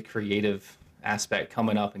that's the creative aspect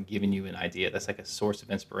coming up and giving you an idea. That's like a source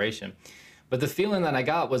of inspiration. But the feeling that I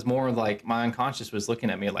got was more like my unconscious was looking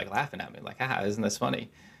at me, like laughing at me, like, isn't this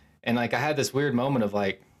funny? And like I had this weird moment of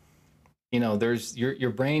like, there's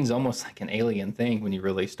your brain's almost like an alien thing when you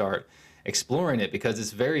really start exploring it, because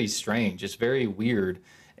it's very strange, it's very weird,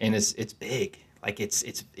 and it's big. Like it's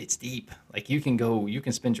deep. Like you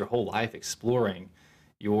can spend your whole life exploring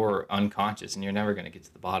your unconscious, and you're never going to get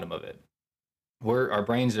to the bottom of it. Our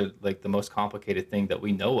brains are like the most complicated thing that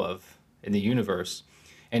we know of in the universe,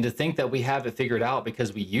 and to think that we have it figured out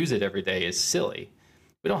because we use it every day is silly.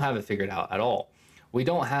 We don't have it figured out at all. We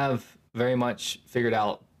don't have very much figured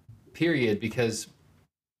out, period, because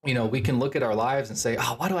we can look at our lives and say,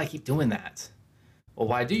 oh, why do I keep doing that? Well,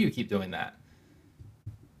 why do you keep doing that?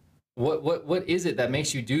 What is it that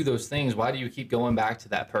makes you do those things? Why do you keep going back to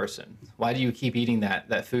that person? Why do you keep eating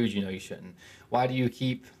that food you shouldn't? Why do you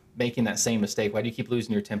keep making that same mistake? Why do you keep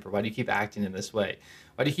losing your temper? Why do you keep acting in this way?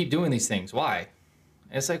 Why do you keep doing these things? Why?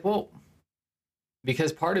 And it's like, well,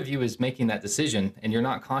 because part of you is making that decision and you're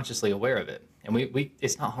not consciously aware of it. And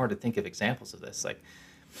it's not hard to think of examples of this. Like,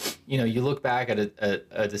 you look back at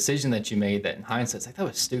a decision that you made that in hindsight, it's like, that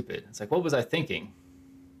was stupid. It's like, what was I thinking?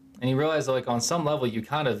 And you realize, like, on some level, you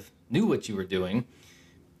kind of knew what you were doing,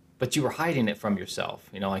 but you were hiding it from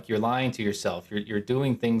yourself. Like you're lying to yourself. You're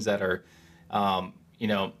doing things that are,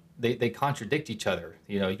 they contradict each other.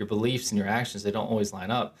 Your beliefs and your actions, they don't always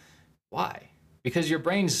line up. Why? Because your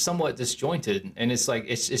brain's somewhat disjointed, and it's like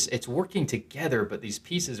it's working together, but these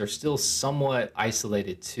pieces are still somewhat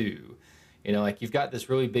isolated too. Like you've got this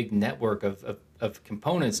really big network of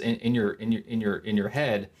components in your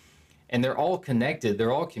head, and they're all connected,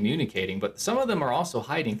 they're all communicating, but some of them are also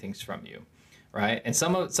hiding things from you, right? And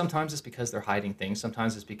sometimes it's because they're hiding things.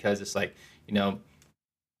 Sometimes it's because it's like,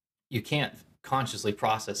 you can't consciously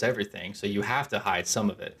process everything, so you have to hide some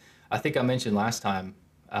of it. I think I mentioned last time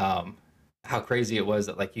how crazy it was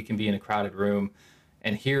that like you can be in a crowded room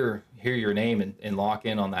and hear your name and lock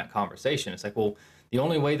in on that conversation. It's like, well, the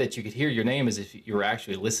only way that you could hear your name is if you were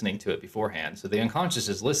actually listening to it beforehand. So the unconscious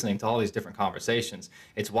is listening to all these different conversations.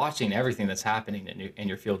 It's watching everything that's happening in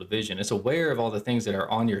your field of vision. It's aware of all the things that are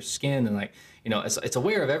on your skin, and like, it's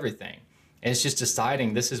aware of everything. And it's just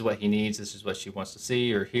deciding this is what he needs, this is what she wants to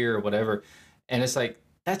see or hear or whatever. And it's like,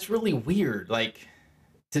 that's really weird. Like,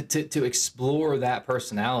 to explore that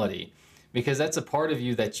personality, because that's a part of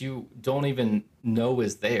you that you don't even know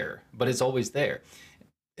is there, but it's always there.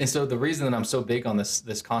 And so the reason that I'm so big on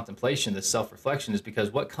this contemplation, this self-reflection, is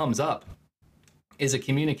because what comes up is a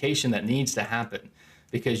communication that needs to happen,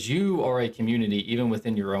 because you are a community even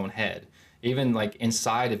within your own head, even like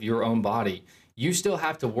inside of your own body. You still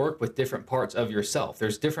have to work with different parts of yourself.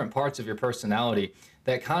 There's different parts of your personality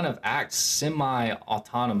that kind of act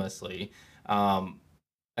semi-autonomously.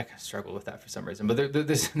 I kind of struggle with that for some reason, but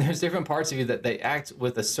there's different parts of you that they act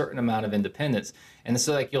with a certain amount of independence. And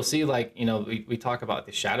so like you'll see, like, you know, we talk about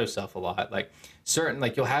the shadow self a lot, like certain,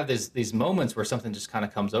 like you'll have these moments where something just kind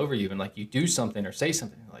of comes over you, and like you do something or say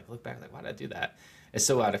something, like look back, like why did I do that? It's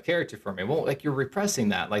so out of character for me. Well, like you're repressing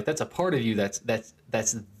that, like that's a part of you that's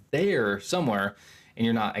there somewhere, and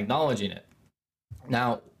you're not acknowledging it.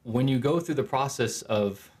 Now, when you go through the process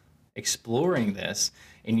of exploring this,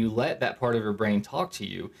 and you let that part of your brain talk to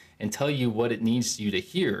you and tell you what it needs you to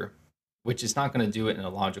hear, which is not going to do it in a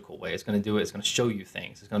logical way. It's going to do it, it's going to show you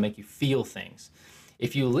things, it's going to make you feel things.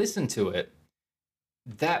 If you listen to it,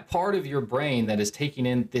 that part of your brain that is taking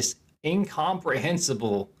in this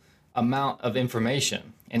incomprehensible amount of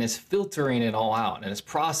information and is filtering it all out and is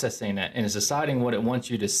processing it and is deciding what it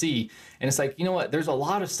wants you to see. And it's like, you know what, there's a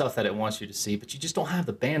lot of stuff that it wants you to see, but you just don't have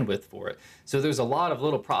the bandwidth for it. So there's a lot of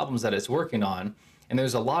little problems that it's working on, and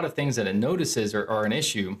there's a lot of things that it notices are an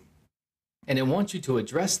issue, and it wants you to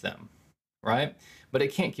address them, right? But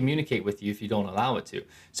it can't communicate with you if you don't allow it to.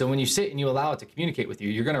 So when you sit and you allow it to communicate with you,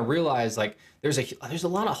 you're going to realize like there's a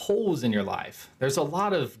lot of holes in your life. There's a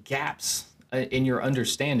lot of gaps in your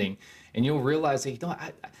understanding, and you'll realize that, you know,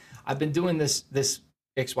 I've been doing this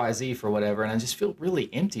XYZ for whatever, and I just feel really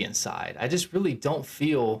empty inside. I just really don't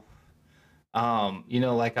feel you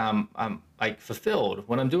know, like I'm like fulfilled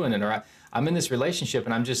when I'm doing it, or I'm in this relationship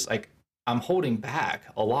and I'm just like, I'm holding back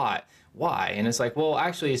a lot. Why? And it's like, well,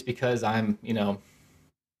 actually it's because I'm, you know,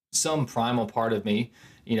 some primal part of me,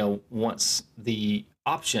 you know, wants the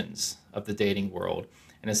options of the dating world.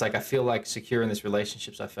 And it's like, I feel like secure in this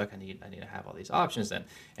relationship, so I feel like I need to have all these options then.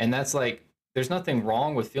 And that's like, there's nothing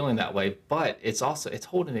wrong with feeling that way, but it's also, it's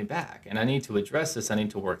holding me back, and I need to address this. I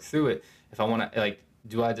need to work through it. If I want to, like,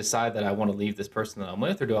 do I decide that I want to leave this person that I'm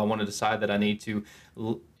with, or do I want to decide that I need to,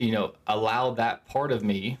 you know, allow that part of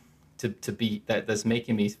me to be that's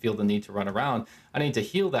making me feel the need to run around? I need to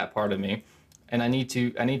heal that part of me, and I need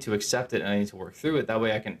to accept it, and I need to work through it. That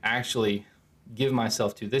way I can actually give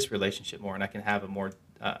myself to this relationship more, and I can have a more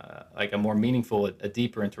like a more meaningful, a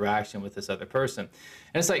deeper interaction with this other person.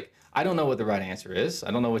 And it's like, I don't know what the right answer is.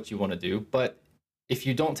 I don't know what you want to do, but if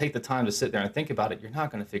you don't take the time to sit there and think about it, you're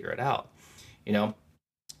not going to figure it out. You know,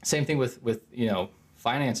 same thing with you know,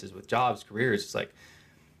 finances, with jobs, careers. It's like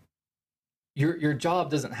your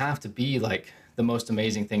job doesn't have to be like the most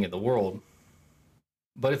amazing thing in the world,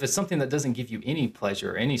 but if it's something that doesn't give you any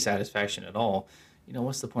pleasure or any satisfaction at all, you know,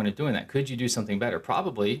 what's the point of doing that? Could you do something better?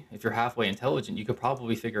 Probably. If you're halfway intelligent, you could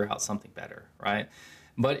probably figure out something better, right?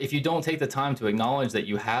 But if you don't take the time to acknowledge that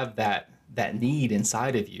you have that need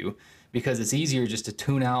inside of you, because it's easier just to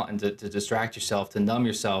tune out and to distract yourself, to numb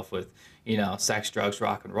yourself with, you know, sex, drugs,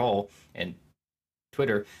 rock and roll, and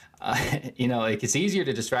Twitter. You know, like, it's easier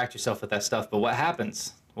to distract yourself with that stuff. But what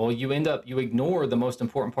happens? Well, you ignore the most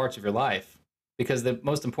important parts of your life, because the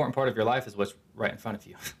most important part of your life is what's right in front of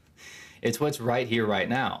you. It's what's right here, right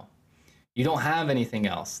now. You don't have anything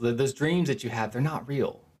else. Those dreams that you have, they're not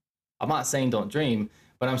real. I'm not saying don't dream,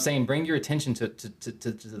 but I'm saying bring your attention to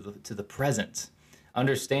the present.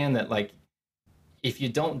 Understand that, like, if you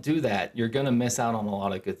don't do that, you're going to miss out on a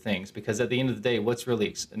lot of good things, because at the end of the day, what's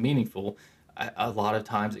really meaningful, a lot of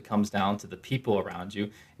times it comes down to the people around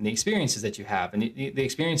you and the experiences that you have. And the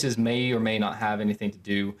experiences may or may not have anything to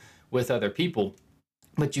do with other people,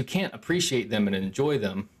 but you can't appreciate them and enjoy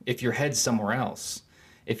them if your head's somewhere else.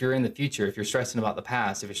 If you're in the future, if you're stressing about the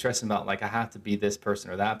past, if you're stressing about, like, I have to be this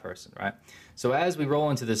person or that person, right? So as we roll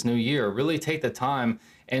into this new year, really take the time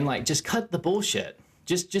and, like, just cut the bullshit.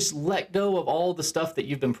 Just let go of all the stuff that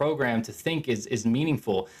you've been programmed to think is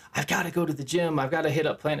meaningful. I've got to go to the gym. I've got to hit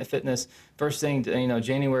up Planet Fitness first thing, you know,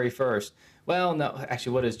 January 1st. Well, no,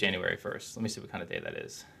 actually, what is January 1st? Let me see what kind of day that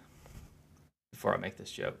is before I make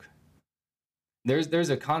this joke. There's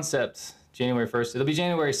a concept, January 1st. It'll be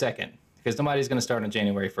January 2nd, because nobody's going to start on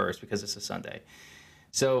January 1st because it's a Sunday.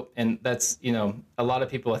 So, and that's, you know, a lot of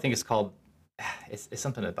people, I think it's called, it's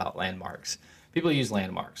something about landmarks. People use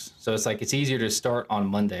landmarks. So it's like, it's easier to start on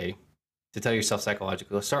Monday, to tell yourself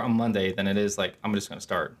psychologically, start on Monday, than it is like, I'm just going to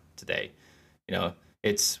start today. You know,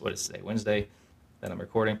 it's, what is today? Wednesday that I'm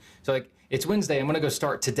recording. So like, it's Wednesday, I'm going to go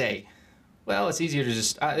start today. well, it's easier to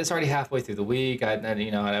just, it's already halfway through the week. I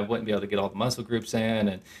wouldn't be able to get all the muscle groups in,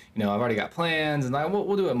 and I've already got plans, and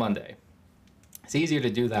we'll do it Monday. It's easier to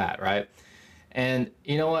do that, right? And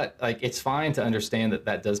you know what? Like, it's fine to understand that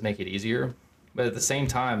that does make it easier, but at the same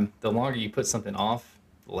time, the longer you put something off,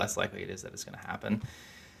 the less likely it is that it's going to happen.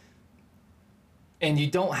 And you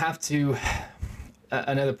don't have to.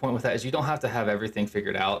 Another point with that is you don't have to have everything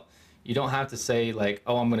figured out. You don't have to say like,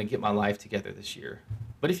 "Oh, I'm going to get my life together this year."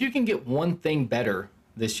 But if you can get one thing better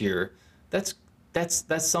this year, that's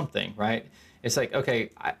that's something, right? It's like,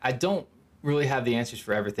 okay, I don't really have the answers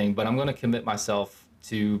for everything, but I'm going to commit myself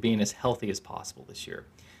to being as healthy as possible this year.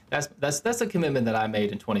 That's a commitment that I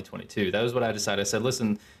made in 2022. That was what I decided. I said,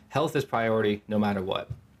 listen, health is priority no matter what.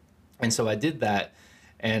 And so I did that,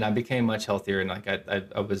 and I became much healthier, and like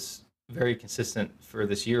I was very consistent for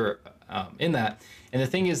this year in that. And the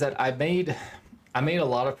thing is that I made a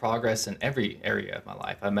lot of progress in every area of my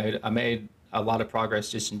life. I made a lot of progress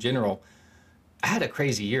just in general. I had a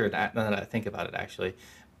crazy year now that I think about it, actually,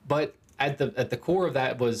 but at the core of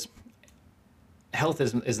that was health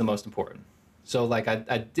is the most important. So like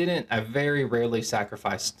I very rarely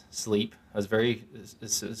sacrificed sleep. I was very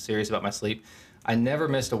serious about my sleep. I never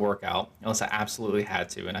missed a workout unless I absolutely had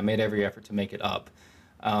to, and I made every effort to make it up.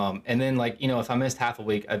 And then like, if I missed half a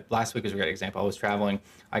week, last week is a great example. I was traveling.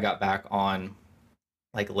 I got back on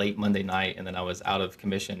like late Monday night, and then I was out of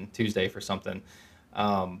commission Tuesday for something,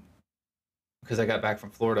 because I got back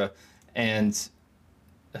from Florida, and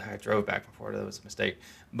I drove back from Florida. That was a mistake.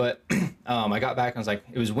 But I got back and I was like,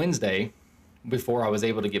 it was Wednesday before I was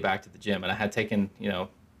able to get back to the gym. And I had taken,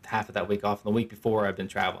 half of that week off. And the week before I'd been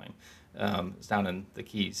traveling. It was down in the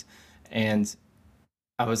Keys. And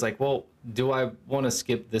I was like, well, do I want to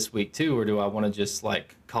skip this week too? Or do I want to just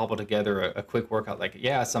like cobble together a quick workout? Like,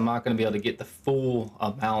 yes, I'm not going to be able to get the full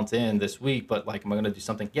amount in this week, but like, am I going to do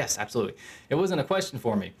something? Yes, absolutely. It wasn't a question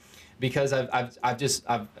for me, because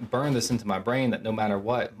I've burned this into my brain that no matter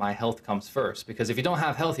what, my health comes first. Because if you don't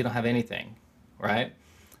have health, you don't have anything, right?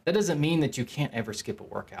 That doesn't mean that you can't ever skip a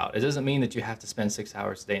workout. It doesn't mean that you have to spend 6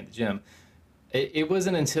 hours a day in the gym. It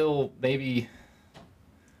wasn't until maybe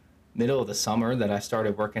middle of the summer that I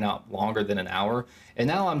started working out longer than an hour. And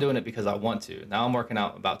now I'm doing it because I want to. Now I'm working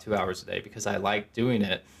out about 2 hours a day because I like doing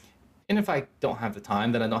it. And if I don't have the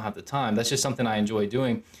time, then I don't have the time. That's just something I enjoy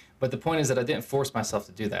doing. But the point is that I didn't force myself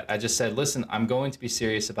to do that. I just said, listen, I'm going to be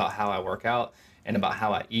serious about how I work out and about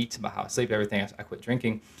how I eat, about how I sleep, everything. I quit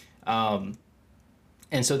drinking. And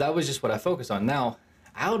so that was just what I focused on. Now,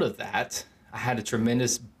 out of that, I had a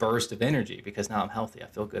tremendous burst of energy because now I'm healthy. I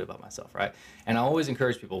feel good about myself, right? And I always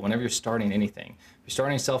encourage people, whenever you're starting anything, if you're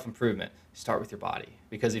starting self-improvement, start with your body.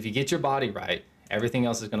 Because if you get your body right, everything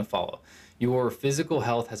else is going to follow. Your physical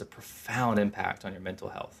health has a profound impact on your mental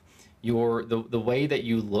health. The way that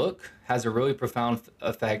you look has a really profound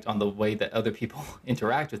effect on the way that other people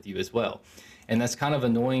interact with you as well. And that's kind of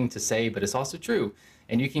annoying to say, but it's also true.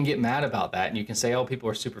 And you can get mad about that, and you can say, oh, people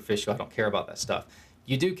are superficial, I don't care about that stuff.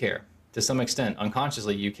 You do care. To some extent,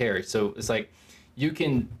 unconsciously, you care. So it's like you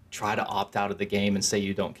can try to opt out of the game and say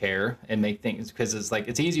you don't care and make things, because it's like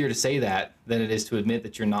it's easier to say that than it is to admit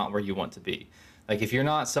that you're not where you want to be. Like if you're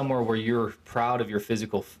not somewhere where you're proud of your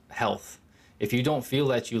physical health, if you don't feel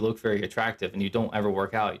that you look very attractive and you don't ever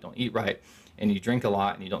work out, you don't eat right, and you drink a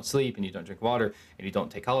lot and you don't sleep and you don't drink water and you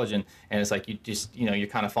don't take collagen, and it's like you just, you're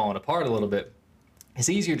kind of falling apart a little bit. It's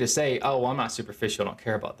easier to say, oh, well, I'm not superficial, I don't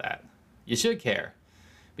care about that. You should care.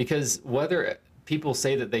 Because whether people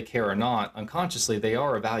say that they care or not, unconsciously they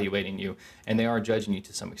are evaluating you and they are judging you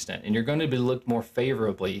to some extent. And you're going to be looked more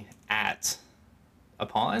favorably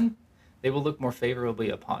upon. They will look more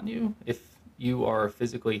favorably upon you if you are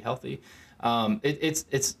physically healthy. It's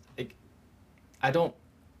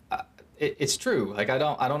true. Like I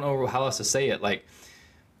don't know how else to say it. Like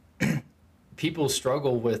people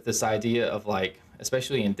struggle with this idea of like,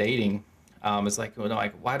 especially in dating. It's like,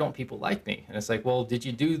 why don't people like me? And it's like, well, did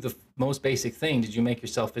you do the most basic thing? Did you make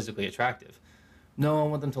yourself physically attractive? No, I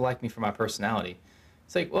want them to like me for my personality.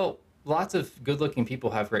 It's like, well, lots of good-looking people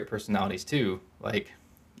have great personalities too. Like,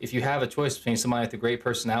 if you have a choice between somebody with a great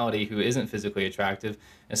personality who isn't physically attractive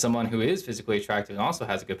and someone who is physically attractive and also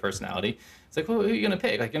has a good personality, it's like, well, who are you going to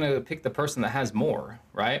pick? Like, you're going to pick the person that has more,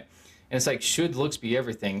 right? And it's like, should looks be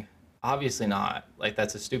everything? Obviously not. Like,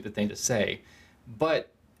 that's a stupid thing to say. But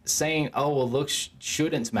saying, oh, well, looks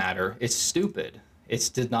shouldn't matter, it's stupid. It's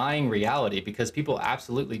denying reality, because people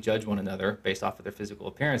absolutely judge one another based off of their physical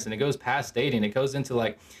appearance. And it goes past dating. It goes into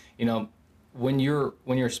like, when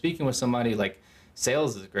you're speaking with somebody, like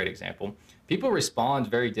sales is a great example. People respond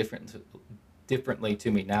very differently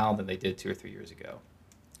to me now than they did 2 or 3 years ago.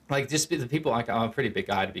 like just the people, like I'm a pretty big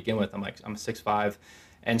guy to begin with. I'm 6'5",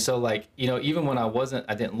 and so like even when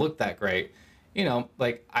I didn't look that great,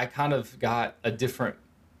 like I kind of got a different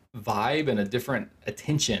vibe and a different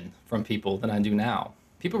attention from people than I do now.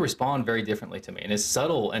 People respond very differently to me, and it's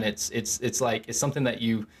subtle, and it's like it's something that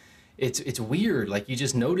it's weird. Like you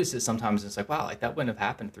just notice it sometimes. And it's like, wow, like that wouldn't have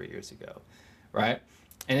happened 3 years ago, right?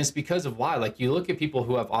 And it's because of why. Like you look at people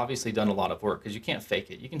who have obviously done a lot of work, because you can't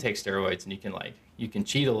fake it. You can take steroids and you can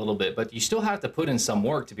cheat a little bit, but you still have to put in some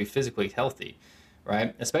work to be physically healthy,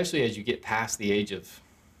 right? Especially as you get past the age of,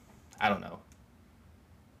 I don't know,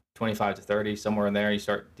 25 to 30, somewhere in there, you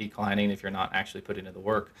start declining if you're not actually putting in the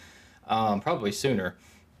work. Probably sooner.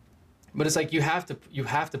 But it's like you have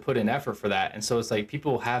to put in effort for that. And so it's like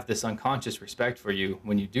people have this unconscious respect for you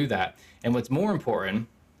when you do that. And what's more important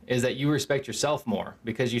is that you respect yourself more,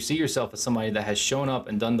 because you see yourself as somebody that has shown up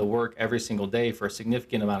and done the work every single day for a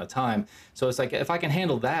significant amount of time. So it's like, if I can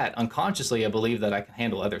handle that unconsciously, I believe that I can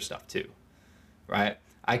handle other stuff too, right?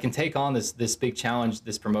 I can take on this big challenge,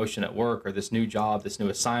 this promotion at work, or this new job, this new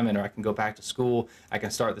assignment, or I can go back to school, I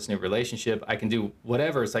can start this new relationship, I can do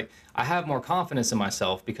whatever. It's like I have more confidence in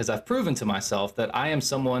myself because I've proven to myself that I am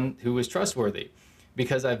someone who is trustworthy,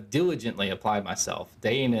 because I've diligently applied myself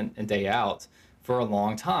day in and day out for a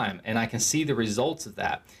long time, and I can see the results of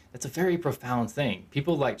that. That's a very profound thing.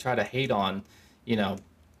 People like try to hate on,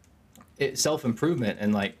 self-improvement,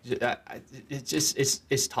 and like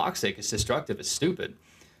it's toxic, it's destructive, it's stupid.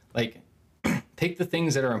 Like, pick the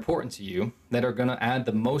things that are important to you, that are going to add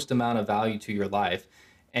the most amount of value to your life,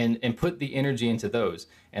 and put the energy into those.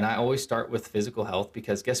 And I always start with physical health,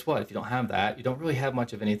 because guess what? If you don't have that, you don't really have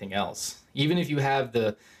much of anything else. Even if you have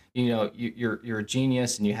you're a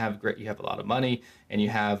genius, and you have a lot of money, and you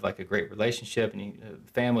have like a great relationship, and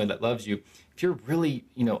a family that loves you. If you're really,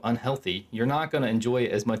 unhealthy, you're not going to enjoy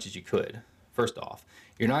it as much as you could. First off,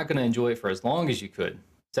 you're not going to enjoy it for as long as you could.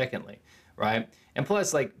 Secondly, right? And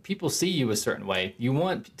plus, like, people see you a certain way. You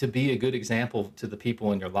want to be a good example to the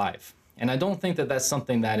people in your life. And I don't think that that's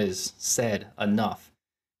something that is said enough,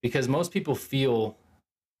 because most people feel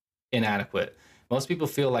inadequate. Most people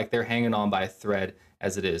feel like they're hanging on by a thread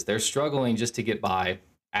as it is. They're struggling just to get by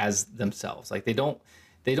as themselves. Like they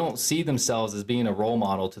don't see themselves as being a role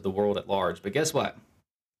model to the world at large. But guess what?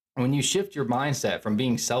 When you shift your mindset from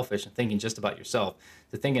being selfish and thinking just about yourself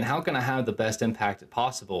to thinking, how can I have the best impact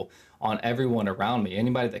possible on everyone around me,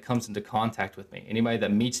 anybody that comes into contact with me, anybody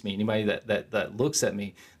that meets me, anybody that looks at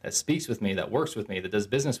me, that speaks with me, that works with me, that does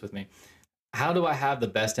business with me, how do I have the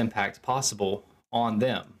best impact possible on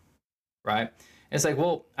them, right? And it's like,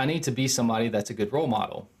 well, I need to be somebody that's a good role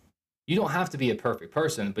model. You don't have to be a perfect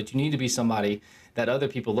person, but you need to be somebody that other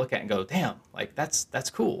people look at and go, damn, like that's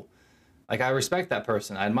cool. Like, I respect that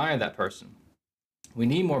person. I admire that person. We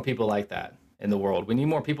need more people like that in the world. We need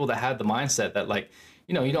more people that have the mindset that, like,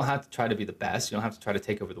 you don't have to try to be the best. You don't have to try to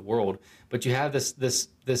take over the world, but you have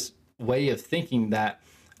this way of thinking that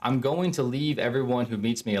I'm going to leave everyone who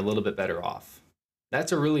meets me a little bit better off.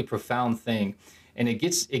 That's a really profound thing. And it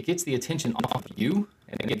gets the attention off of you,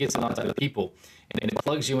 and it gets it onto the people, and it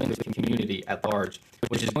plugs you into the community at large,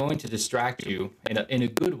 which is going to distract you in a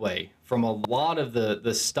good way from a lot of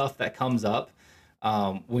the stuff that comes up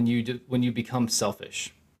when you become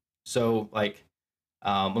selfish. So like,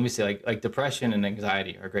 let me say, like depression and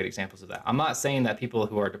anxiety are great examples of that. I'm not saying that people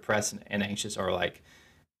who are depressed and anxious are like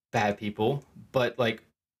bad people, but like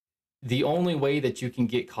the only way that you can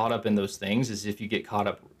get caught up in those things is if you get caught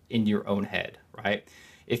up in your own head, right?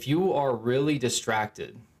 If you are really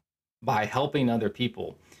distracted by helping other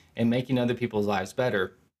people and making other people's lives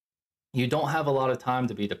better, you don't have a lot of time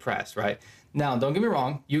to be depressed, right? Now, don't get me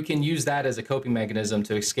wrong, you can use that as a coping mechanism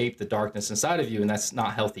to escape the darkness inside of you, and that's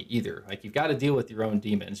not healthy either. Like, you've got to deal with your own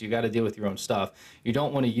demons. You've got to deal with your own stuff. You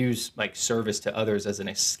don't want to use like service to others as an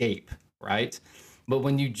escape, right? But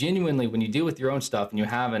when you deal with your own stuff and you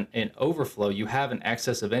have an overflow, you have an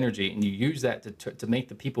excess of energy, and you use that to make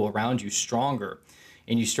the people around you stronger,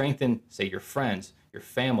 and you strengthen, say, your friends, your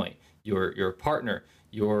family, your partner,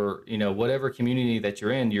 your whatever community that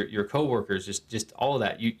you're in, your coworkers, just all of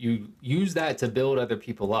that. You use that to build other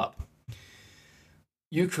people up.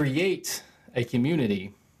 You create a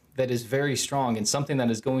community that is very strong and something that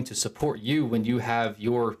is going to support you when you have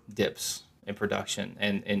your dips in production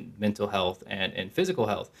and mental health and physical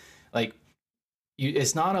health. Like,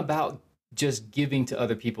 it's not about just giving to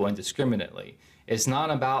other people indiscriminately. It's not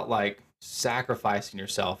about like sacrificing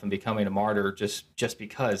yourself and becoming a martyr just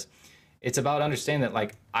because. It's about understanding that,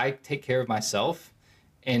 like, I take care of myself,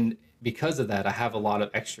 and because of that, I have a lot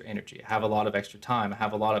of extra energy. I have a lot of extra time. I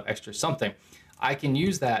have a lot of extra something. I can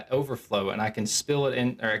use that overflow and I can spill it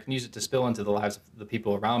in, or I can use it to spill into the lives of the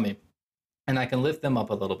people around me, and I can lift them up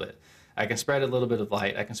a little bit. I can spread a little bit of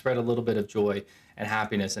light. I can spread a little bit of joy and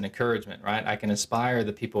happiness and encouragement, right? I can inspire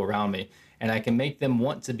the people around me, and I can make them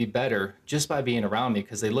want to be better just by being around me,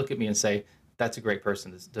 because they look at me and say, that's a great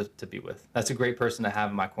person to be with. That's a great person to have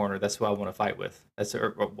in my corner. That's who I want to fight with.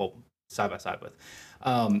 Well, side by side with.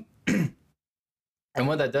 Um, and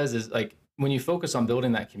what that does is, like, when you focus on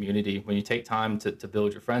building that community, when you take time to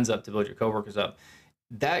build your friends up, to build your coworkers up,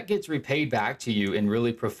 that gets repaid back to you in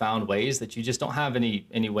really profound ways that you just don't have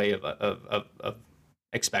any way of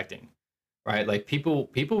expecting, right? Like,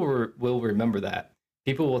 will remember that.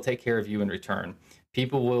 People will take care of you in return. You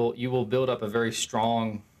will build up a very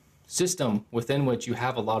strong system within which you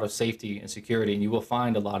have a lot of safety and security, and you will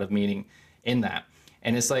find a lot of meaning in that.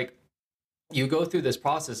 And it's like, you go through this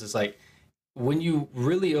process. It's like, when you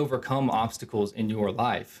really overcome obstacles in your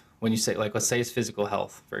life, when you say, like, let's say it's physical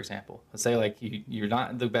health, for example. Let's say, like, you're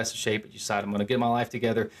not in the best of shape, but you decide, I'm going to get my life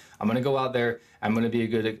together. I'm going to go out there. I'm going to be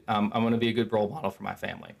a good role model for my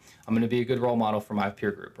family. I'm going to be a good role model for my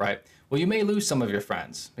peer group, right? Well, you may lose some of your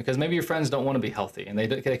friends, because maybe your friends don't want to be healthy, and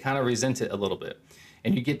they kind of resent it a little bit.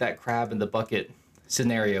 And you get that crab in the bucket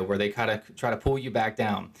scenario where they kind of try to pull you back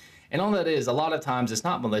down. And all that is, a lot of times, it's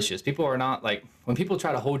not malicious. People are not, like, when people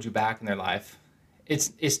try to hold you back in their life,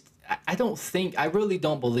 I really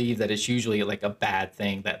don't believe that it's usually like a bad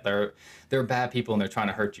thing, that they're bad people and they're trying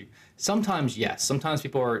to hurt you. Sometimes, yes. Sometimes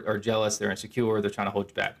people are jealous, they're insecure, they're trying to hold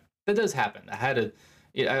you back. That does happen. I've had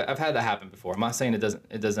that happen before. I'm not saying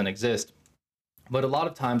it doesn't exist, but a lot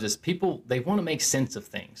of times it's people, they want to make sense of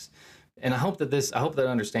things. And I hope that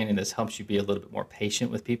understanding this helps you be a little bit more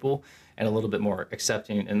patient with people, and a little bit more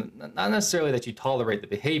accepting, and not necessarily that you tolerate the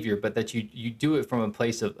behavior, but that you do it from a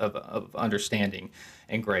place of understanding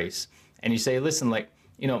and grace. And you say, listen, like,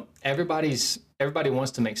 everybody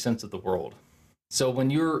wants to make sense of the world. So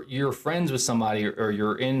when you're friends with somebody, or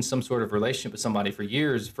you're in some sort of relationship with somebody for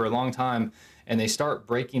years, for a long time, and they start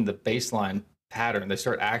breaking the baseline pattern, they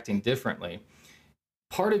start acting differently,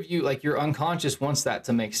 part of you, like, your unconscious, wants that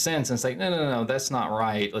to make sense, and it's like, no, that's not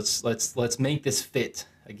right. Let's make this fit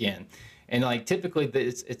again. And, like, typically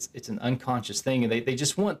it's an unconscious thing, and they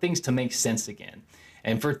just want things to make sense again.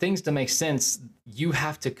 And for things to make sense, you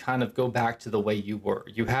have to kind of go back to the way you were.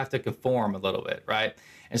 You have to conform a little bit, right?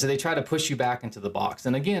 And so they try to push you back into the box.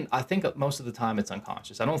 And again, I think most of the time it's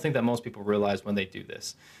unconscious. I don't think that most people realize when they do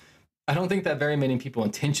this. I don't think that very many people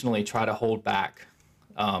intentionally try to hold back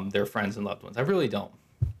their friends and loved ones. I really don't.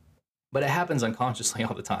 But it happens unconsciously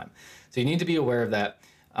all the time. So you need to be aware of that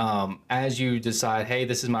as you decide, hey,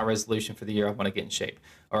 this is my resolution for the year. I want to get in shape.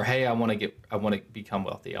 Or, hey, I want to become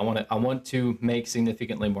wealthy. I want to make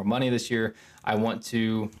significantly more money this year. I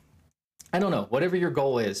don't know, whatever your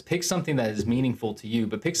goal is, pick something that is meaningful to you,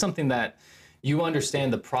 but pick something that you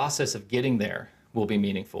understand the process of getting there will be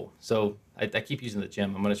meaningful. So I keep using the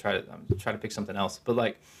gym. I'm going to try to pick something else. But,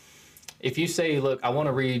 like, if you say, look, I want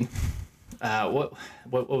to read, what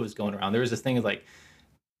was going around? There was this thing of, like,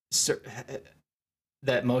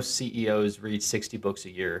 that most CEOs read 60 books a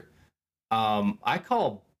year. I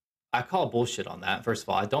call bullshit on that. First of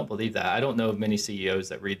all, I don't believe that. I don't know of many CEOs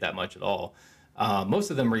that read that much at all. Most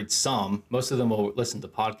of them read some. Most of them will listen to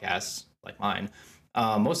podcasts like mine.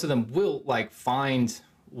 Most of them will, like, find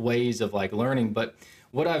ways of, like, learning. But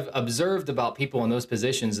what I've observed about people in those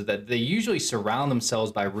positions is that they usually surround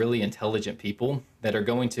themselves by really intelligent people that are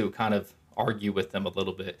going to kind of argue with them a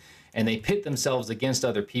little bit, and they pit themselves against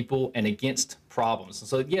other people and against problems. And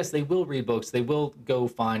so, yes, they will read books, they will go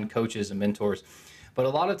find coaches and mentors, but a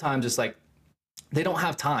lot of times it's like they don't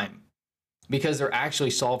have time, because they're actually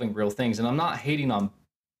solving real things. And I'm not hating on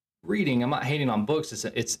reading, I'm not hating on books.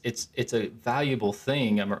 It's a valuable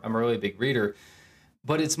thing. I'm a really big reader,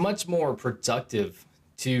 but it's much more productive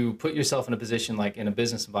to put yourself in a position, like in a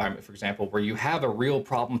business environment, for example, where you have a real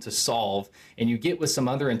problem to solve, and you get with some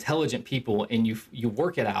other intelligent people, and you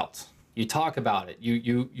work it out. You talk about it.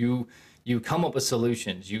 You come up with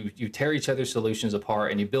solutions. You tear each other's solutions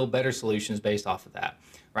apart, and you build better solutions based off of that,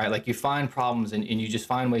 right? Like, you find problems, and you just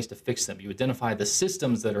find ways to fix them. You identify the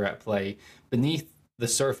systems that are at play beneath the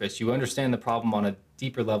surface. You understand the problem on a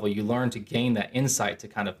deeper level. You learn to gain that insight to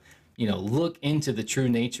kind of, look into the true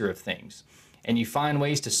nature of things. And you find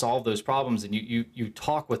ways to solve those problems, and you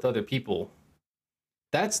talk with other people.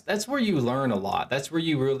 That's where you learn a lot. That's where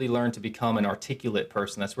you really learn to become an articulate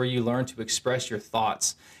person. That's where you learn to express your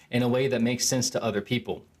thoughts in a way that makes sense to other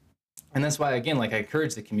people. And that's why, again, like, I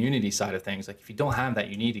encourage the community side of things. Like, if you don't have that,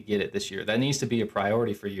 you need to get it this year. That needs to be a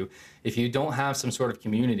priority for you. If you don't have some sort of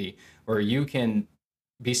community where you can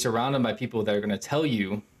be surrounded by people that are going to tell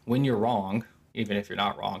you when you're wrong, even if you're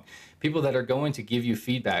not wrong, people that are going to give you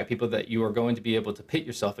feedback, people that you are going to be able to pit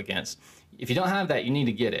yourself against. If you don't have that, you need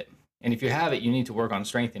to get it. And if you have it, you need to work on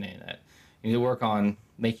strengthening it. You need to work on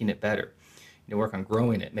making it better. You need to work on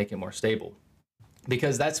growing it, making it more stable.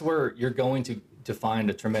 Because that's where you're going to find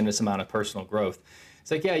a tremendous amount of personal growth. It's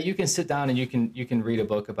like, yeah, you can sit down and you can read a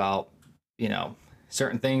book about,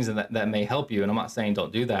 certain things, and that may help you. And I'm not saying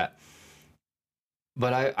don't do that.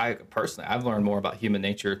 But I personally, I've learned more about human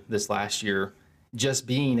nature this last year, just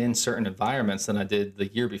being in certain environments, than I did the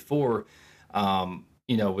year before,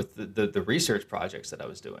 with the research projects that I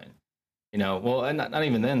was doing. Well, and not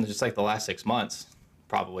even then, just like the last 6 months,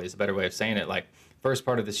 probably is a better way of saying it. Like, first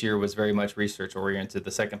part of this year was very much research oriented.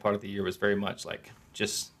 The second part of the year was very much like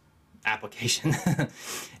just application.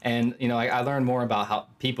 And, I learned more about how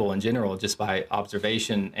people in general, just by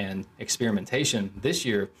observation and experimentation this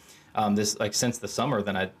year, this, like, since the summer,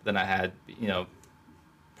 than I had,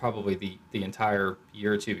 probably the entire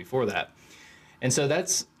year or two before that. And so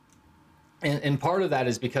and part of that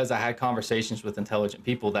is because I had conversations with intelligent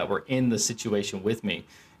people that were in the situation with me,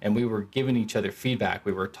 and we were giving each other feedback.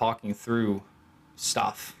 We were talking through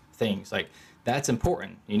things like that's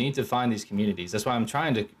important. You need to find these communities. That's why I'm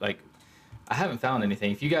trying to, I haven't found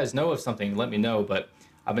anything. If you guys know of something, let me know. But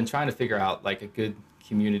I've been trying to figure out like a good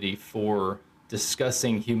community for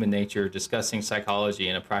discussing human nature, discussing psychology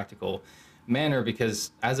in a practical manner,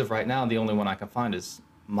 because as of right now, the only one I can find is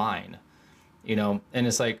mine, and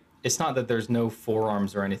it's like, it's not that there's no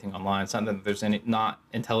forums or anything online. It's not that there's not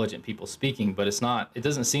intelligent people speaking, but it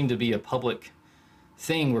doesn't seem to be a public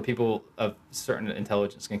thing where people of certain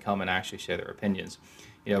intelligence can come and actually share their opinions.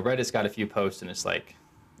 Reddit's got a few posts, and it's like,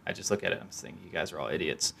 I just look at it, I'm just thinking, you guys are all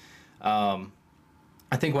idiots. I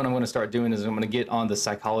think what I'm going to start doing is I'm going to get on the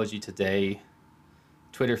Psychology Today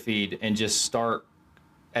Twitter feed and just start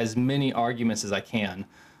as many arguments as I can.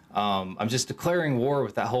 I'm just declaring war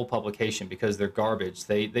with that whole publication, because they're garbage.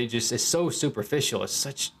 They just, it's so superficial. It's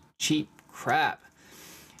such cheap crap.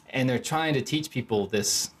 And they're trying to teach people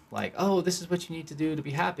this, like, oh, this is what you need to do to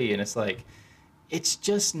be happy. And it's like, it's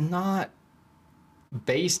just not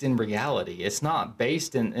based in reality. It's not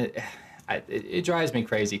based in, it drives me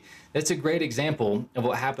crazy. That's a great example of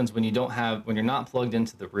what happens when when you're not plugged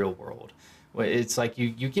into the real world. It's like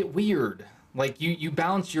you get weird. Like you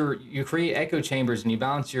create echo chambers, and you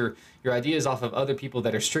bounce your ideas off of other people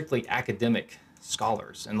that are strictly academic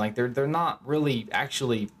scholars, and like they're not really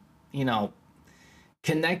actually,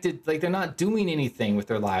 connected. Like, they're not doing anything with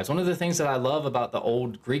their lives. One of the things that I love about the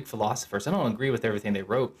old Greek philosophers, I don't agree with everything they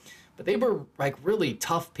wrote, but they were like really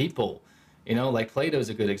tough people. Like Plato's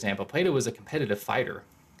a good example. Plato was a competitive fighter.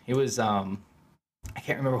 He was I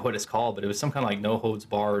can't remember what it's called, but it was some kind of like no holds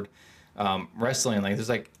barred wrestling. Like, there's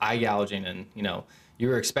like eye gouging, and you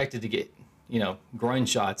were expected to get groin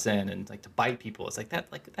shots in, and like to bite people. It's like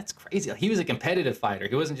that's crazy. Like, he was a competitive fighter.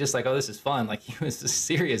 He wasn't just like, oh, this is fun. Like, he was just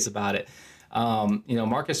serious about it.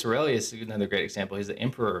 Marcus Aurelius is another great example. He's the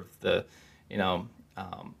emperor of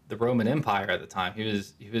the Roman Empire at the time. He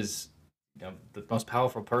was the most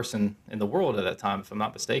powerful person in the world at that time, if I'm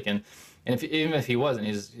not mistaken. And even if he wasn't,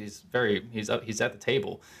 he's at the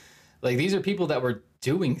table. Like, these are people that were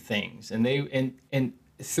doing things, and and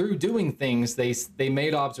through doing things, they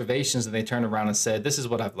made observations, and they turned around and said, this is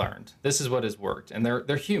what I've learned. This is what has worked. And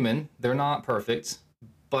they're human. They're not perfect,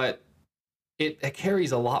 but it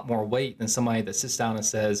carries a lot more weight than somebody that sits down and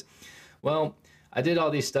says, well, I did all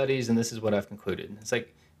these studies, and this is what I've concluded. It's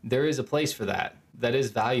like, there is a place for that. That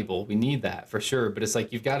is valuable. We need that for sure. But it's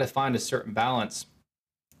like, you've got to find a certain balance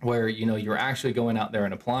where, you're actually going out there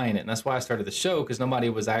and applying it. And that's why I started the show, because nobody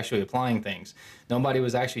was actually applying things. Nobody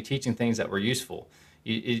was actually teaching things that were useful.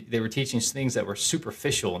 They were teaching things that were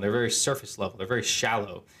superficial, and they're very surface level. They're very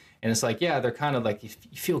shallow. And it's like, yeah, they're kind of like, you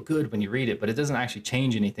feel good when you read it, but it doesn't actually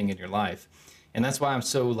change anything in your life. And that's why I'm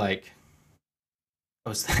so like,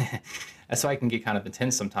 that's why I can get kind of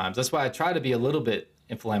intense sometimes. That's why I try to be a little bit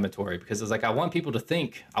inflammatory, because it's like, I want people to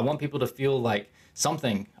think. I want people to feel like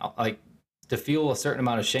something, like to feel a certain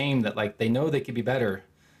amount of shame that like they know they could be better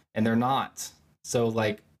and they're not. So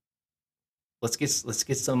like, let's get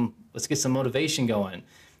some motivation going.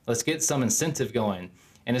 Let's get some incentive going.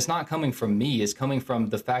 And it's not coming from me. It's coming from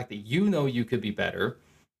the fact that you could be better.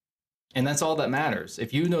 And that's all that matters.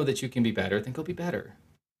 If you know that you can be better, then go be better.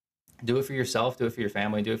 Do it for yourself. Do it for your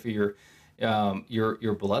family. Do it for your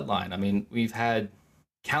bloodline. I mean, we've had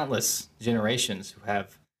countless generations who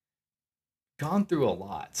have gone through a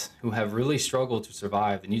lot, who have really struggled to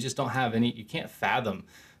survive, and you just don't have any. You can't fathom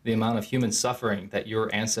the amount of human suffering that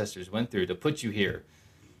your ancestors went through to put you here.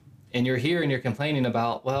 And you're here, and you're complaining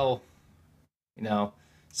about, well,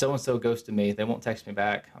 so and so ghosted me. They won't text me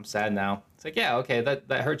back. I'm sad now. It's like, yeah, okay, that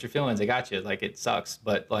hurts your feelings. I got you. Like, it sucks,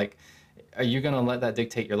 but like, are you gonna let that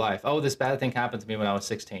dictate your life? Oh, this bad thing happened to me when I was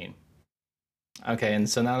 16. Okay, and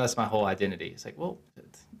so now that's my whole identity. It's like, well,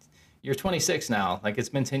 you're 26 now. Like, it's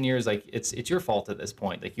been 10 years. Like, it's your fault at this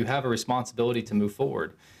point. Like, you have a responsibility to move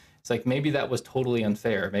forward. It's like, maybe that was totally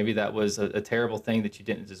unfair. Maybe that was a terrible thing that you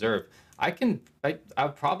didn't deserve. I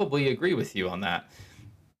probably agree with you on that.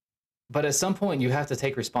 But at some point, you have to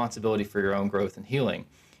take responsibility for your own growth and healing.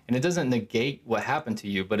 And it doesn't negate what happened to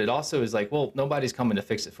you, but it also is like, well, nobody's coming to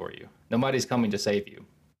fix it for you. Nobody's coming to save you.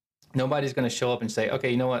 Nobody's going to show up and say, okay,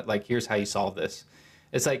 you know what? Like, here's how you solve this.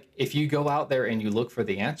 It's like, if you go out there and you look for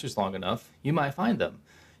the answers long enough, you might find them.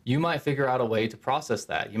 You might figure out a way to process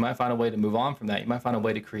that. You might find a way to move on from that. You might find a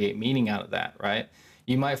way to create meaning out of that, right?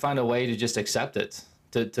 You might find a way to just accept it,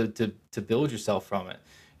 to build yourself from it.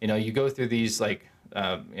 You know, you go through these like,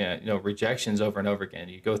 rejections over and over again.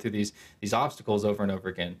 You go through these obstacles over and over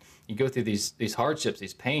again. You go through these hardships,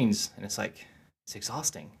 these pains, and it's like, it's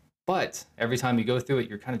exhausting. But every time you go through it,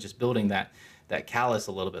 you're kind of just building that callus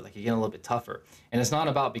a little bit, like you're getting a little bit tougher. And it's not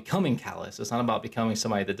about becoming callous. It's not about becoming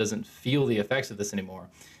somebody that doesn't feel the effects of this anymore,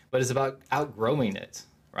 but it's about outgrowing it,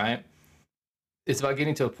 right? It's about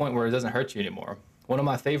getting to a point where it doesn't hurt you anymore. One of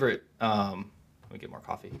my favorite, let me get more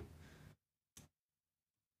coffee.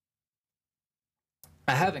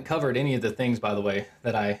 I haven't covered any of the things, by the way,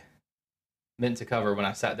 that I meant to cover when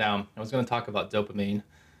I sat down. I was going to talk about dopamine.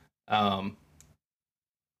 I'm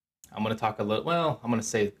going to talk a little, well, I'm going to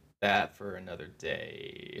save that for another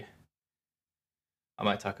day. I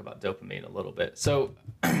might talk about dopamine a little bit. So,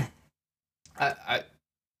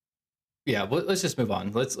 yeah, let's just move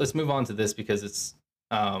on. Let's move on to this because it's,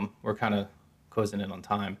 we're kind of closing in on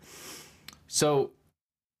time. So,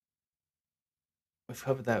 we've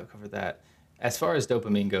covered that. As far as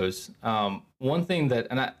dopamine goes, one thing that,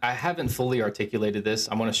 and I haven't fully articulated this,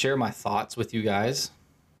 I want to share my thoughts with you guys.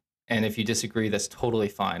 And if you disagree, that's totally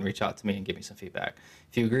fine. Reach out to me and give me some feedback.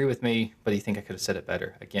 If you agree with me, but you think I could have said it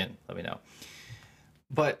better, again, let me know.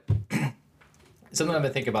 But something I've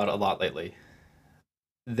been thinking about a lot lately.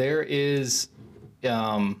 There is,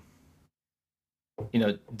 dopamine,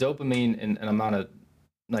 and I'm not a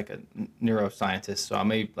neuroscientist, so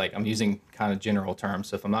I'm using kind of general terms.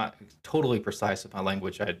 So if I'm not totally precise with my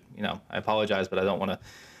language, I apologize, but I don't want to.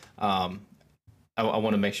 I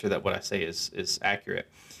want to make sure that what I say is accurate.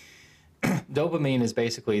 Dopamine is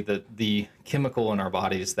basically the chemical in our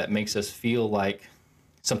bodies that makes us feel like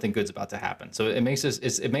something good's about to happen. So it makes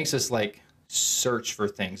us like search for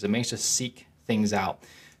things. It makes us seek things out.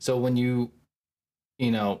 So when you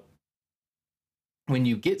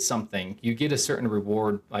get something, you get a certain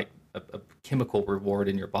reward, like a chemical reward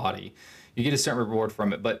in your body. You get a certain reward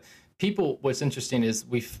from it. But what's interesting is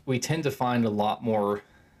we tend to find a lot more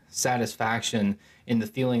satisfaction in the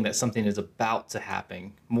feeling that something is about to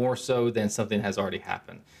happen, more so than something has already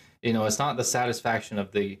happened. It's not the satisfaction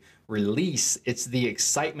of the release, it's the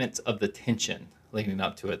excitement of the tension leading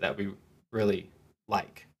up to it that we really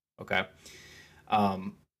like, okay?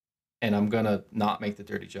 And I'm gonna not make the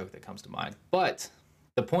dirty joke that comes to mind. But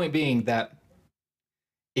the point being that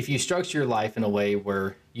if you structure your life in a way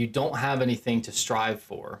where you don't have anything to strive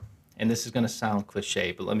for, and this is going to sound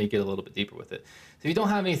cliche, but let me get a little bit deeper with it. So if you don't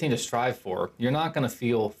have anything to strive for, you're not going to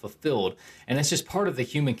feel fulfilled. And it's just part of the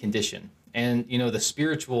human condition. And, the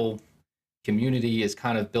spiritual community is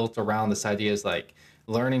kind of built around this idea is like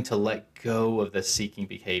learning to let go of the seeking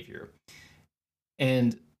behavior.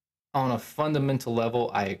 And on a fundamental level,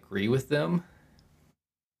 I agree with them.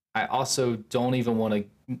 I also don't even want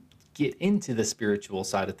to get into the spiritual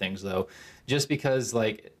side of things, though, just because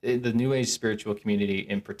like the New Age spiritual community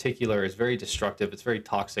in particular is very destructive. It's very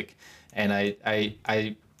toxic, and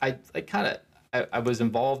I was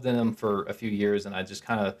involved in them for a few years, and I just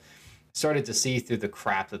kind of started to see through the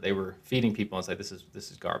crap that they were feeding people. And it's like,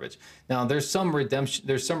 this is garbage. Now there's some redemption,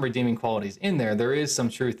 there's some redeeming qualities in there. There is some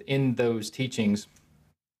truth in those teachings.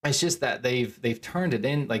 It's just that they've turned it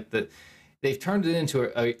in they've turned it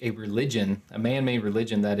into a religion, a man-made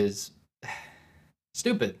religion that is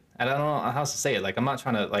stupid. And I don't know how else to say it. Like, I'm not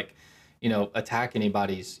trying to attack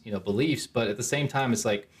anybody's, beliefs, but at the same time, it's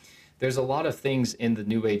like, there's a lot of things in the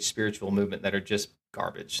New Age spiritual movement that are just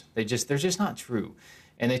garbage. They're just not true.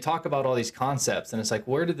 And they talk about all these concepts, and it's like,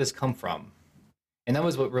 where did this come from? And that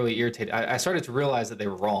was what really irritated. I started to realize that they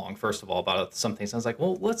were wrong, first of all, about some things. I was like,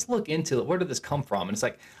 well, let's look into it. Where did this come from? And it's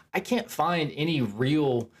like, I can't find any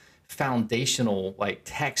real foundational like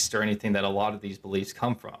text or anything that a lot of these beliefs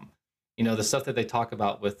come from. The stuff that they talk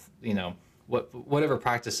about with, whatever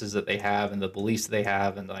practices that they have and the beliefs they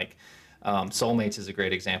have, and like soulmates is a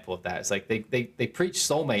great example of that. It's like they preach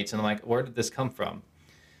soulmates, and I'm like, where did this come from?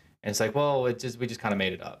 And it's like, well, we just kind of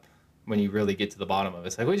made it up. When you really get to the bottom of it,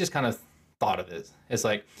 it's like we just kind of thought of it. It's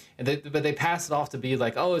like, but they pass it off to be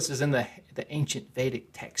like, oh, this is in the ancient Vedic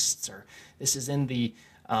texts, or this is in the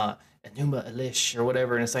Enuma Elish or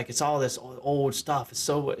whatever. And it's like it's all this old stuff. It's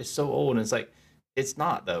so old, and it's like it's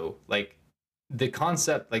not though. Like the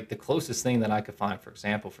concept, like the closest thing that I could find, for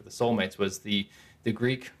example, for the soulmates was the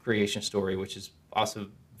Greek creation story, which is also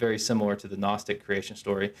very similar to the Gnostic creation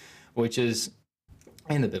story, which is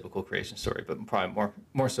in the biblical creation story, but probably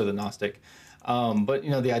more so the Gnostic. But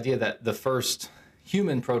the idea that the first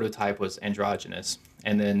human prototype was androgynous,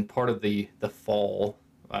 and then part of the fall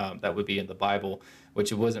that would be in the Bible,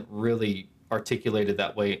 which it wasn't really articulated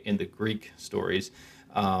that way in the Greek stories.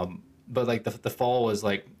 But like the fall was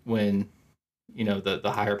like when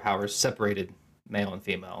the higher powers separated male and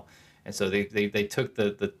female, and so they took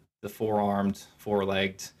the four-armed,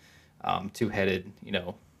 four-legged, two-headed,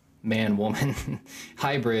 man woman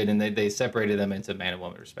hybrid, and they separated them into man and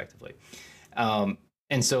woman respectively. And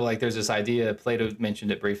so like there's this idea, Plato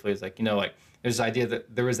mentioned it briefly, is like like there's this idea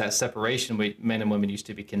that there was that separation where men and women used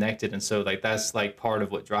to be connected, and so like that's like part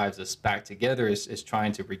of what drives us back together is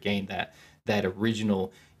trying to regain that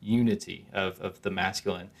original unity of the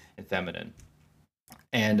masculine and feminine.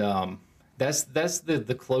 And that's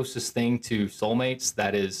the closest thing to soulmates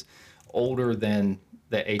that is older than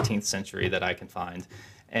the 18th century that I can find.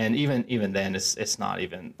 And even then, it's not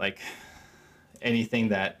even like anything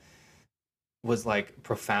that was like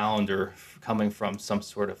profound or coming from some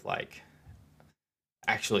sort of like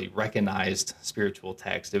actually recognized spiritual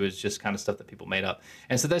text. It was just kind of stuff that people made up.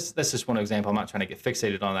 And so that's just one example. I'm not trying to get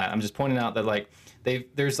fixated on that. I'm just pointing out that like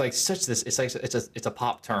there's like such this, it's like it's a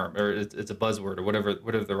pop term, or it's a buzzword, or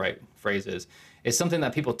whatever the right phrase is. It's something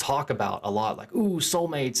that people talk about a lot, like ooh,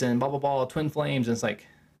 soulmates and blah blah blah, twin flames, and it's like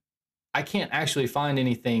I can't actually find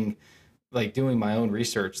anything like doing my own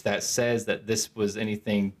research that says that this was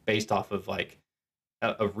anything based off of like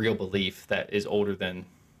a real belief that is older than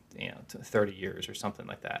 30 years or something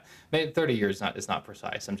like that. Maybe 30 years is not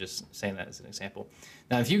precise. I'm just saying that as an example.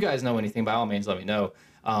 Now, if you guys know anything, by all means, let me know.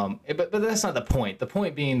 But that's not the point. The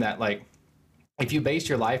point being that like if you base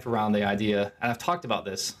your life around the idea, and I've talked about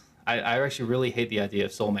this, I actually really hate the idea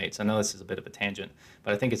of soulmates. I know this is a bit of a tangent,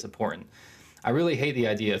 but I think it's important. I really hate the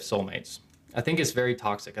idea of soulmates. I think it's very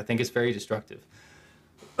toxic. I think it's very destructive.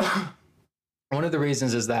 One of the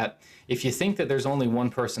reasons is that if you think that there's only one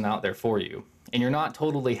person out there for you, and you're not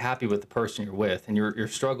totally happy with the person you're with, and you're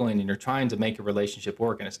struggling and you're trying to make a relationship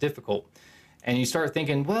work and it's difficult, and you start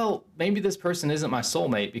thinking, well, maybe this person isn't my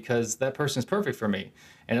soulmate because that person's perfect for me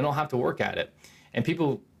and I don't have to work at it. And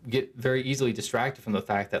people get very easily distracted from the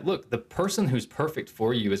fact that, look, the person who's perfect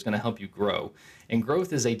for you is going to help you grow. And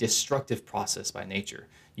growth is a destructive process by nature.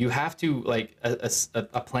 You have to, like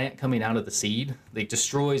a plant coming out of the seed, like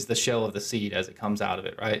destroys the shell of the seed as it comes out of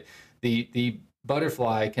it, right? The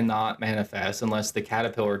butterfly cannot manifest unless the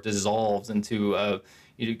caterpillar dissolves into a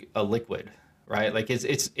liquid, right? Like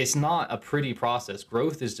it's not a pretty process.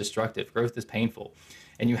 Growth is destructive. Growth is painful,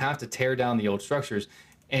 and you have to tear down the old structures.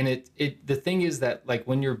 And the thing is that like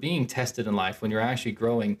when you're being tested in life, when you're actually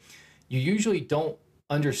growing, you usually don't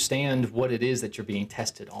understand what it is that you're being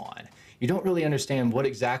tested on. You don't really understand what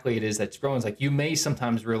exactly it is that's growing. It's like you may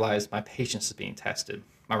sometimes realize my patience is being tested,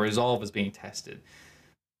 my resolve is being tested.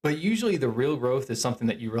 But usually the real growth is something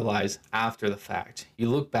that you realize after the fact. You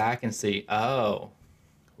look back and see, oh,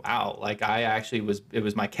 wow, like it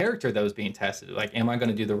was my character that was being tested. Like, am I going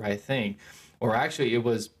to do the right thing? Or actually it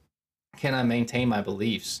was, can I maintain my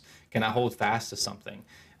beliefs? Can I hold fast to something?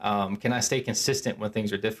 Can I stay consistent when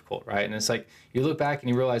things are difficult, right? And it's like you look back and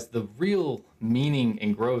you realize the real meaning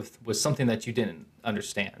and growth was something that you didn't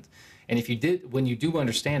understand. And if you did, when you do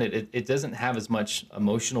understand it, it doesn't have as much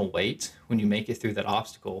emotional weight when you make it through that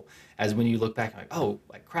obstacle as when you look back and like, oh,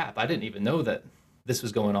 like crap, I didn't even know that this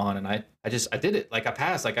was going on. And I did it. Like I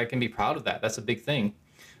passed, like I can be proud of that. That's a big thing.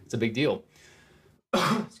 It's a big deal.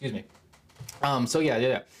 Excuse me. So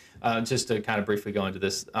yeah. Just to kind of briefly go into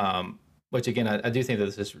this, which again, I do think that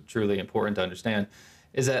this is truly important to understand,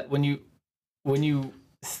 is that when you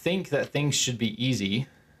think that things should be easy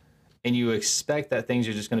and you expect that things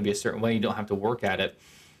are just going to be a certain way, you don't have to work at it,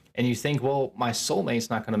 and you think, well, my soulmate's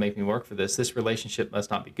not going to make me work for this relationship must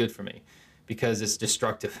not be good for me because it's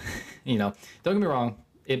destructive. Don't get me wrong,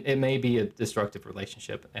 it may be a destructive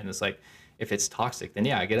relationship, and it's like, if it's toxic, then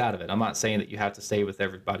yeah, get out of it. I'm not saying that you have to stay with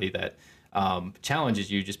everybody that challenges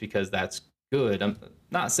you just because that's good. I'm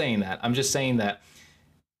not saying that. I'm just saying that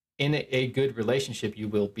in a good relationship, you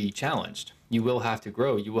will be challenged. You will have to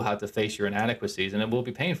grow. You will have to face your inadequacies, and it will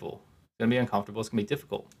be painful. It's going to be uncomfortable. It's going to be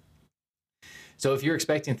difficult. So if you're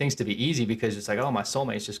expecting things to be easy because it's like, oh, my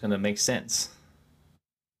soulmate's just going to make sense,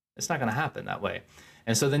 it's not going to happen that way.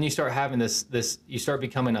 And so then you start having you start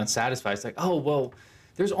becoming unsatisfied. It's like, oh, well,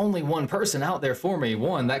 there's only one person out there for me.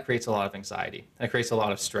 One, that creates a lot of anxiety. That creates a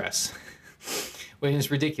lot of stress. When it's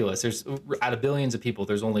ridiculous. There's out of billions of people,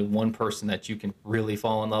 there's only one person that you can really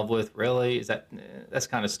fall in love with. Really? That's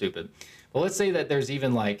kind of stupid. But let's say that there's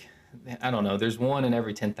even like, I don't know, there's one in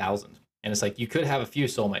every 10,000. And it's like, you could have a few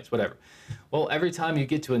soulmates, whatever. Well, every time you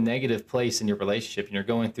get to a negative place in your relationship and you're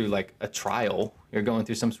going through like a trial, you're going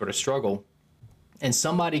through some sort of struggle, and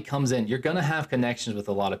somebody comes in, you're going to have connections with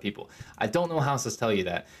a lot of people. I don't know how else to tell you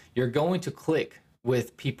that. You're going to click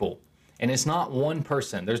with people. And it's not one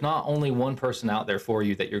person. There's not only one person out there for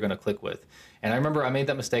you that you're going to click with. And I remember I made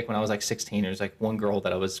that mistake when I was like 16. There was like one girl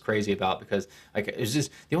that I was crazy about because like it was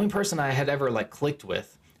just the only person I had ever like clicked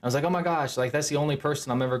with. I was like, oh my gosh, like that's the only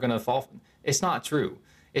person I'm ever going to fall for. It's not true.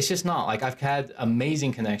 It's just not. Like I've had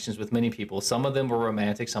amazing connections with many people. Some of them were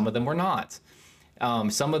romantic. Some of them were not.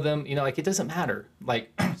 Some of them, like it doesn't matter.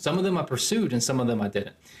 Like some of them I pursued and some of them I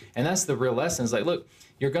didn't. And that's the real lesson. Is like, look,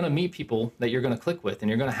 you're going to meet people that you're going to click with and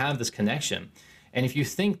you're going to have this connection. And if you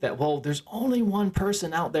think that, well, there's only one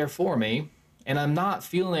person out there for me and I'm not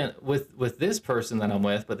feeling it with this person that I'm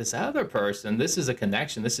with, but this other person, this is a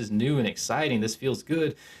connection. This is new and exciting. This feels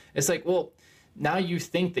good. It's like, well, now you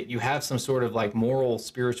think that you have some sort of like moral,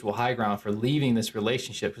 spiritual high ground for leaving this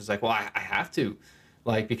relationship. It's like, well, I have to.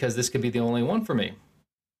 Like, because this could be the only one for me.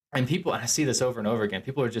 And people, and I see this over and over again,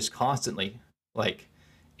 people are just constantly like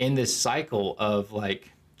in this cycle of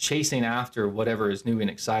like chasing after whatever is new and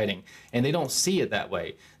exciting. And they don't see it that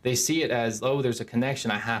way. They see it as, oh, there's a connection,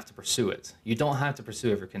 I have to pursue it. You don't have to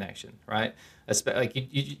pursue every connection, right? Like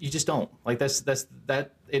you just don't. Like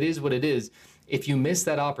that it is what it is. If you miss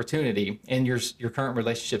that opportunity and your current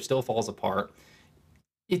relationship still falls apart,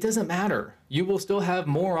 it doesn't matter. You will still have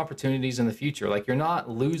more opportunities in the future. Like you're not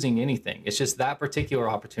losing anything. It's just that particular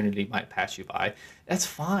opportunity might pass you by. That's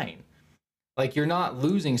fine. Like you're not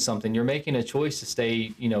losing something. You're making a choice to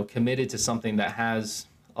stay, committed to something that has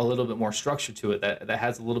a little bit more structure to it, that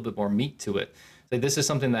has a little bit more meat to it. Like this is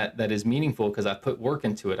something that is meaningful because I've put work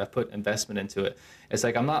into it. I've put investment into it. It's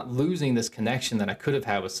like I'm not losing this connection that I could have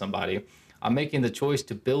had with somebody. I'm making the choice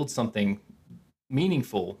to build something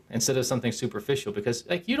meaningful instead of something superficial, because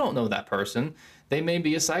like you don't know that person. They may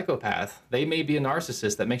be a psychopath. They may be a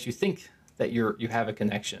narcissist that makes you think that you have a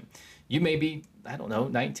connection. You may be, I don't know,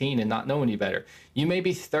 19 and not know any better. You may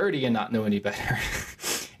be 30 and not know any better.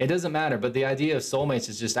 It doesn't matter. But the idea of soulmates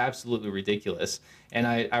is just absolutely ridiculous. And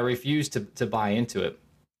I refuse to buy into it.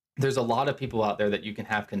 There's a lot of people out there that you can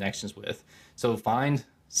have connections with. So find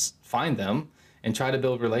them and try to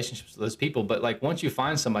build relationships with those people. But like once you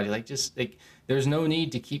find somebody, like just like there's no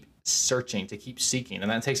need to keep searching, to keep seeking. And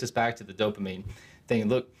that takes us back to the dopamine thing.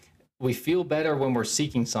 Look, we feel better when we're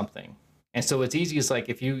seeking something. And so it's easy. It's like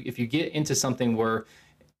if you get into something where,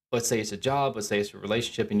 let's say it's a job, let's say it's a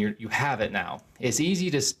relationship, and you have it now. It's easy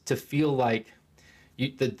to feel like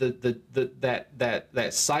that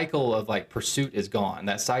cycle of like pursuit is gone.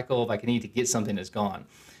 That cycle of like I need to get something is gone.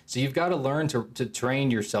 So you've got to learn to train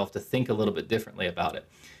yourself to think a little bit differently about it.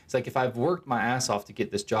 It's like if I've worked my ass off to get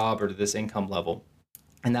this job or to this income level,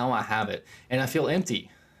 and now I have it, and I feel empty.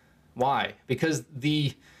 Why? Because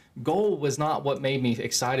the goal was not what made me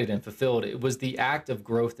excited and fulfilled. It was the act of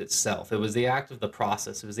growth itself. It was the act of the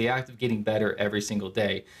process. It was the act of getting better every single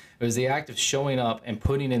day. It was the act of showing up and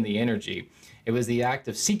putting in the energy. It was the act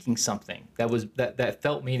of seeking something that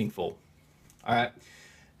felt meaningful. All right.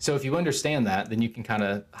 So if you understand that, then you can kind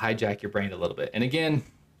of hijack your brain a little bit. And again,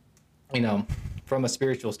 from a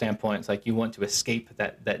spiritual standpoint, it's like you want to escape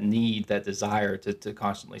that need, that desire to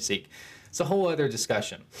constantly seek. It's a whole other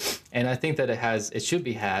discussion. And I think that it should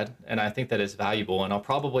be had, and I think that it's valuable. And I'll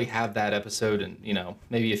probably have that episode in,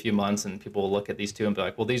 maybe a few months, and people will look at these two and be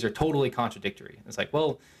like, well, these are totally contradictory. It's like,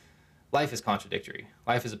 well, life is contradictory.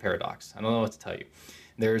 Life is a paradox. I don't know what to tell you.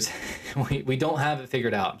 We don't have it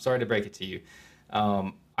figured out. I'm sorry to break it to you.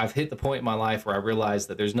 I've hit the point in my life where I realize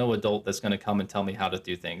that there's no adult that's going to come and tell me how to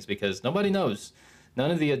do things, because nobody knows. None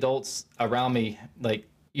of the adults around me, like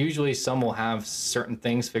usually some will have certain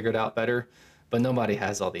things figured out better, but nobody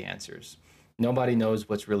has all the answers. Nobody knows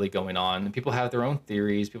what's really going on. And people have their own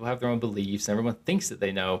theories, people have their own beliefs, and everyone thinks that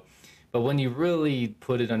they know. But when you really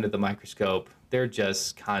put it under the microscope, they're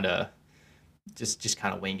just kind of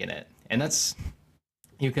winging it. And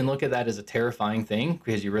you can look at that as a terrifying thing,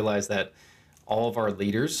 because you realize that all of our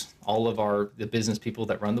leaders, all of the business people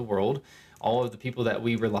that run the world, all of the people that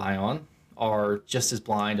we rely on are just as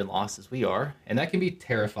blind and lost as we are. And that can be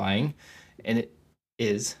terrifying. And it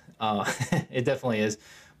is. It definitely is.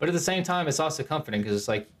 But at the same time, it's also comforting because it's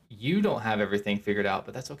like you don't have everything figured out,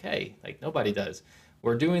 but that's okay. Like nobody does.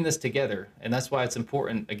 We're doing this together. And that's why it's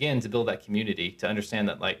important, again, to build that community, to understand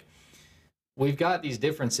that like we've got these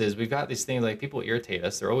differences, we've got these things, like people irritate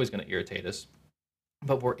us, they're always going to irritate us,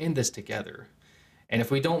 but we're in this together. And if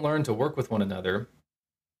we don't learn to work with one another,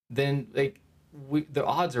 then like the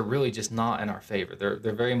odds are really just not in our favor.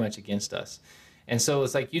 They're very much against us. And so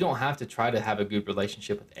it's like you don't have to try to have a good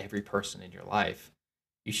relationship with every person in your life.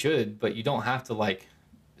 You should, but you don't have to like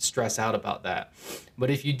stress out about that.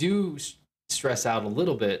 But if you do stress out a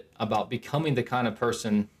little bit about becoming the kind of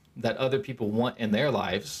person that other people want in their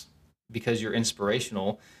lives because you're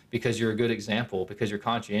inspirational, because you're a good example, because you're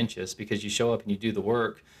conscientious, because you show up and you do the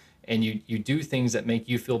work and you do things that make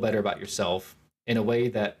you feel better about yourself in a way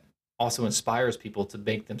that also inspires people to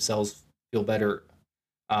make themselves feel better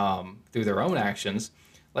through their own actions,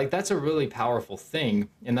 like that's a really powerful thing,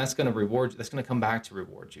 and that's going to reward you. That's going to come back to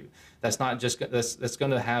reward you. That's not just that's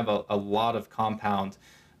going to have a lot of compound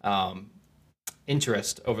um,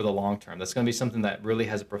 interest over the long term. That's going to be something that really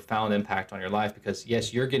has a profound impact on your life because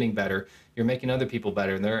yes, you're getting better, you're making other people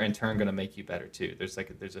better, and they're in turn going to make you better too. There's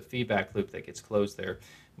a feedback loop that gets closed there,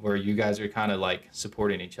 where you guys are kind of like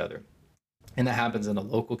supporting each other, and that happens in a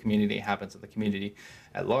local community. It happens in the community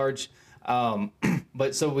at large.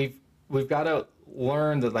 But so we've got to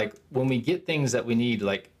learn that like when we get things that we need,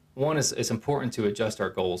 like one is it's important to adjust our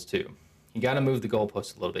goals too. You got to move the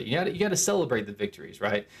goalposts a little bit. You got to celebrate the victories,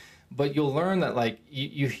 right? But you'll learn that like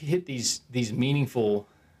you hit these meaningful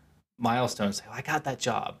milestones. Say, oh, I got that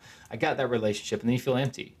job, I got that relationship, and then you feel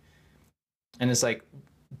empty. And it's like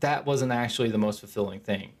that wasn't actually the most fulfilling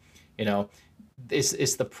thing, you know.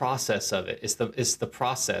 It's the process of it. It's the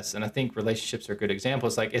process, and I think relationships are a good example.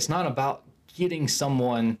 It's like it's not about getting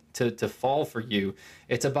someone to fall for you.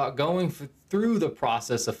 It's about going through the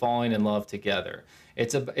process of falling in love together.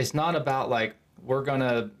 It's not about like we're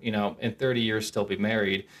gonna, you know, in 30 years still be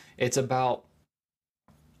married. It's about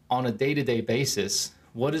on a day-to-day basis,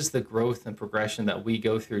 what is the growth and progression that we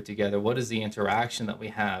go through together? What is the interaction that we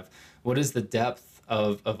have? What is the depth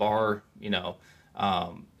of our, you know,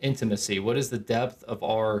 intimacy? What is the depth of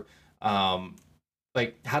our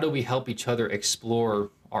like how do we help each other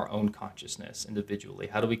explore our own consciousness individually?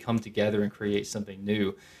 How do we come together and create something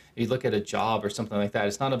new? You look at a job or something like that,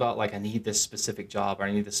 it's not about like I need this specific job or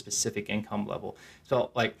I need this specific income level.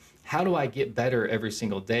 So like how do I get better every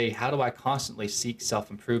single day? How do I constantly seek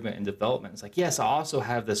self-improvement and development? It's like, yes, I also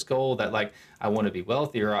have this goal that like I want to be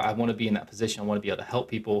wealthy, or I want to be in that position, I want to be able to help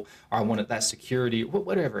people, or I want that security,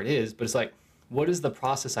 whatever it is. But it's like, what is the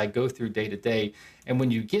process I go through day to day? And when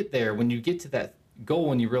you get there, when you get to that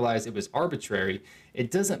goal and you realize it was arbitrary, it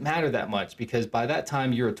doesn't matter that much, because by that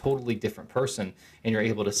time you're a totally different person and you're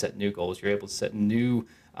able to set new goals. You're able to set new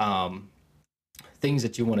things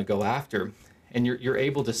that you want to go after, and you're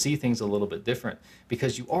able to see things a little bit different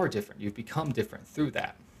because you are different. You've become different through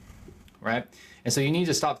that, right? And so you need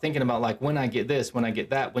to stop thinking about like when I get this, when I get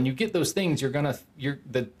that. When you get those things, the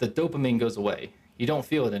dopamine goes away. You don't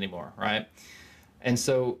feel it anymore, right? And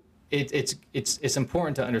so it's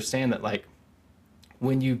important to understand that like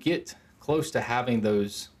when you get close to having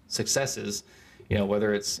those successes, you know,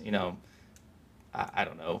 whether it's, you know, I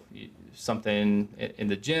don't know, something in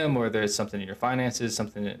the gym, or there's something in your finances,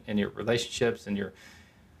 something in your relationships and your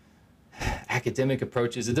academic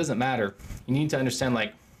approaches, it doesn't matter. You need to understand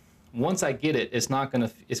like once I get it, it's going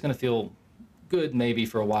to feel good maybe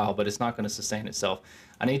for a while, but it's not going to sustain itself.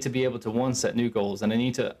 I need to be able to set new goals, and I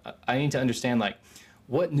need to understand like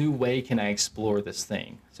what new way can I explore this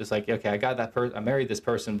thing. So it's like, okay, I got that person, I married this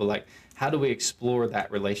person, but like how do we explore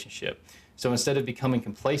that relationship? So instead of becoming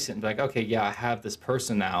complacent and be like, okay, yeah, I have this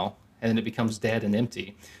person now, and then it becomes dead and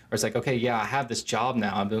empty. Or it's like, okay, yeah, I have this job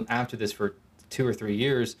now, I've been after this for 2 or 3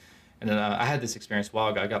 years, and then I had this experience a while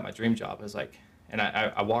ago. I got my dream job. I was like, and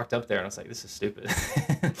I walked up there and I was like, this is stupid.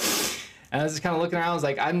 And I was just kind of looking around. I was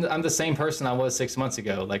like, I'm the same person I was 6 months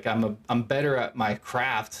ago. Like I'm better at my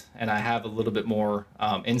craft, and I have a little bit more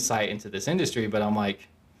insight into this industry. But I'm like,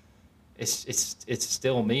 it's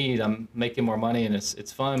still me. I'm making more money, and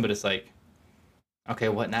it's fun. But it's like, okay,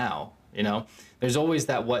 what now? You know, there's always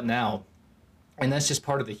that what now, and that's just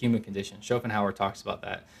part of the human condition. Schopenhauer talks about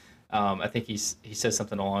that. I think he says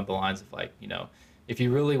something along the lines of like, you know, if you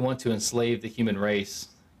really want to enslave the human race,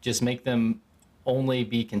 just make them only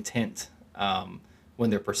be content when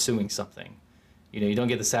they're pursuing something. You know, you don't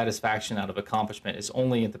get the satisfaction out of accomplishment. It's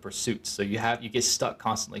only in the pursuits. So you get stuck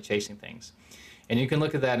constantly chasing things. And you can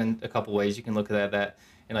look at that in a couple ways. You can look at that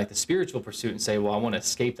in like the spiritual pursuit and say, well, I want to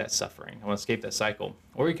escape that suffering. I want to escape that cycle.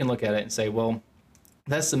 Or you can look at it and say, well,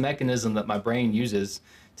 That's the mechanism that my brain uses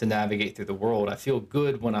to navigate through the world. I feel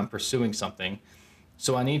good when I'm pursuing something.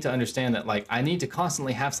 So I need to understand that, like, I need to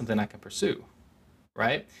constantly have something I can pursue,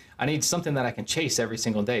 right? I need something that I can chase every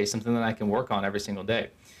single day, something that I can work on every single day.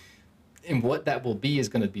 And what that will be is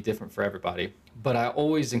going to be different for everybody. But I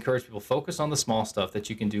always encourage people, focus on the small stuff that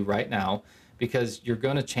you can do right now, because you're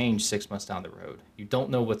going to change 6 months down the road. You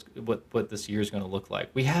don't know what this year is going to look like.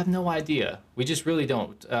 We have no idea. We just really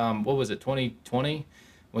don't. What was it, 2020,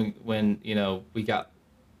 when we got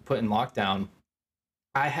put in lockdown?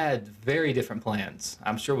 I had very different plans.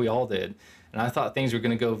 I'm sure we all did, and I thought things were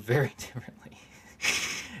going to go very differently,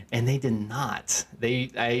 and they did not.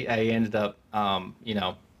 I ended up,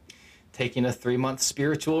 taking a 3 month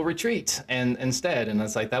spiritual retreat and instead, and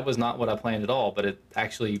it's like that was not what I planned at all, but it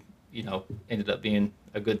actually, ended up being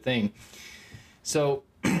a good thing. So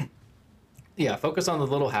yeah, focus on the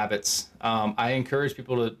little habits. I encourage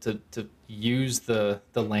people to use the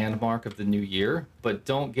landmark of the new year, but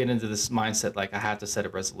don't get into this mindset like I have to set a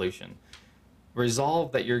resolution.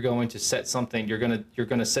 Resolve that you're going to set something. You're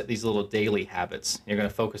gonna set these little daily habits. You're gonna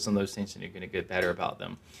focus on those things, and you're gonna get better about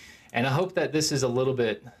them. And I hope that this is a little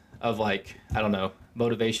bit of, like, I don't know,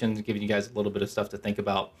 motivation, giving you guys a little bit of stuff to think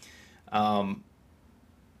about. Um,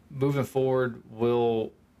 Moving forward,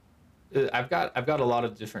 I've got a lot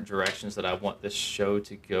of different directions that I want this show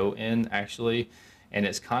to go in, actually, and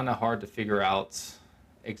it's kind of hard to figure out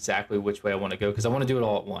exactly which way I want to go, because I want to do it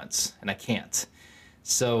all at once and I can't.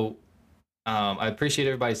 So I appreciate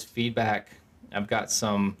everybody's feedback. I've got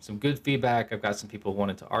some good feedback. I've got some people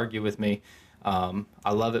wanting to argue with me.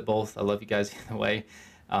 I love it both. I love you guys either way.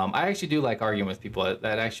 I actually do like arguing with people.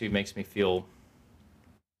 That actually makes me feel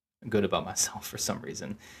good about myself for some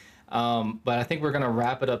reason. But I think we're going to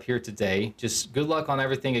wrap it up here today. Just good luck on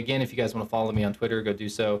everything. Again, if you guys want to follow me on Twitter, go do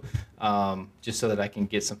so, just so that I can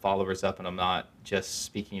get some followers up and I'm not just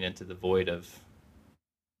speaking into the void of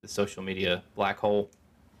the social media black hole.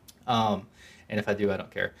 And if I do, I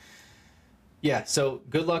don't care. Yeah, so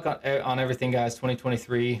good luck on everything, guys.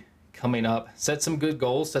 2023 coming up. Set some good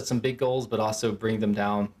goals, set some big goals, but also bring them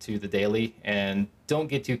down to the daily, and don't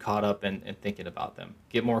get too caught up in thinking about them.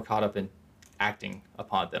 Get more caught up in acting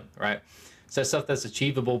upon them, right? Set stuff that's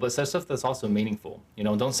achievable, but set stuff that's also meaningful.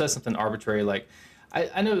 Don't set something arbitrary. Like,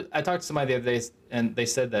 I know I talked to somebody the other day, and they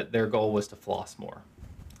said that their goal was to floss more.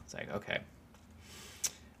 It's like, okay.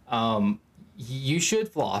 You should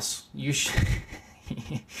floss. You should,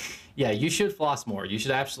 yeah, you should floss more. You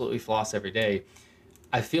should absolutely floss every day.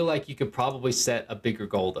 I feel like you could probably set a bigger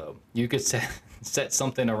goal, though. You could set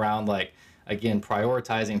something around, like, again,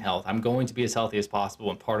 prioritizing health. I'm going to be as healthy as possible,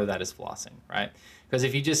 and part of that is flossing, right? Because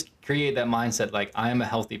if you just create that mindset, like, I am a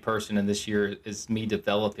healthy person and this year is me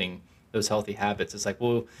developing those healthy habits, it's like,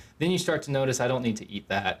 well, then you start to notice, I don't need to eat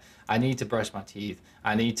that. I need to brush my teeth.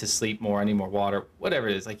 I need to sleep more. I need more water, whatever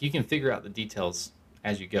it is. Like, you can figure out the details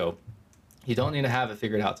as you go. You don't need to have it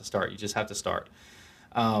figured out to start. You just have to start.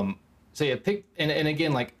 So yeah, pick, and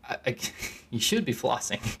again, like, you should be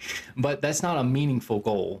flossing, but that's not a meaningful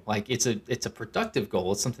goal. Like, it's a productive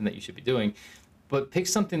goal. It's something that you should be doing, but pick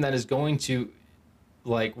something that is going to,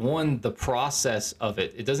 like, one, the process of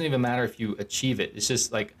it. It doesn't even matter if you achieve it. It's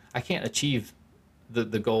just like, I can't achieve the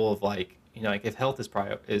goal of, like, like, if health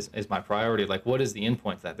is my priority, like, what is the end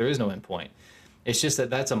point to that? There is no end point. It's just that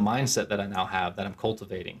that's a mindset that I now have, that I'm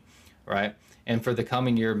cultivating, right? And for the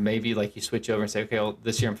coming year, maybe, like, you switch over and say, okay, well,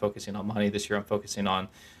 this year I'm focusing on money. This year I'm focusing on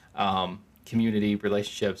community,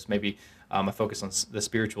 relationships. Maybe I focus on the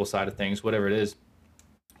spiritual side of things, whatever it is.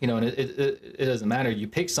 And it doesn't matter. You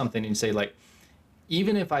pick something and you say, like,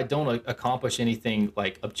 even if I don't accomplish anything,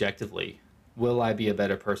 like, objectively, will I be a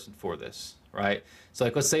better person for this, right? So,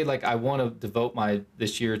 like, let's say, like, I want to devote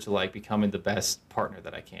this year to, like, becoming the best partner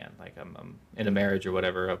that I can. Like, I'm in a marriage or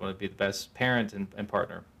whatever. I want to be the best parent and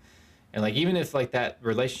partner. And, like, even if, like, that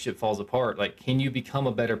relationship falls apart, like, can you become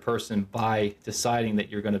a better person by deciding that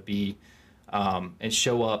you're going to be and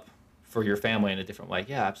show up for your family in a different way?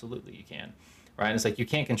 Yeah, absolutely, you can, right? And it's like, you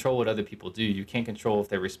can't control what other people do. You can't control if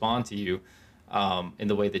they respond to you in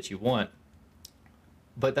the way that you want.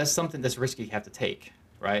 But that's something that's risky you have to take,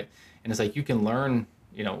 right? And it's like, you can learn,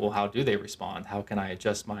 well, how do they respond? How can I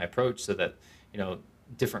adjust my approach so that,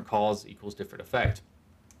 different cause equals different effect?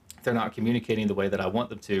 If they're not communicating the way that I want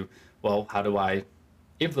them to, well, how do I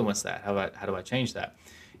influence that? How do I change that?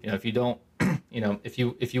 If you don't,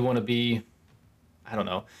 if you want to be, I don't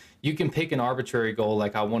know, you can pick an arbitrary goal,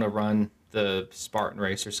 like, I want to run the Spartan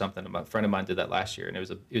race or something. A friend of mine did that last year, and it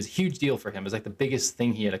was a huge deal for him. It was like the biggest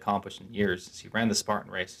thing he had accomplished in years. He ran the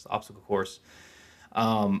Spartan race, the obstacle course,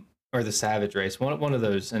 or the Savage race, one of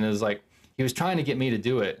those. And it was like, he was trying to get me to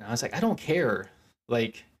do it, and I was like, I don't care.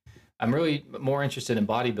 like I'm really more interested in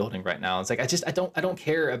bodybuilding right now. It's like I don't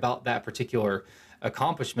care about that particular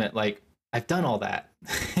accomplishment. Like I've done all that.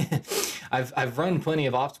 I've run plenty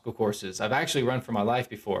of obstacle courses. I've actually run for my life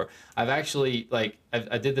before. I've actually like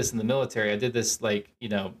I did this in the military. I did this like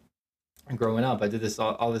growing up. I did this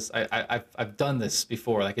all this. I've done this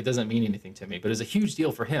before. Like it doesn't mean anything to me, but it's a huge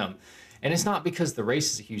deal for him. And it's not because the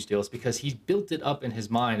race is a huge deal. It's because he built it up in his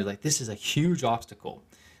mind. Like this is a huge obstacle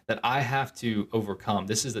that I have to overcome.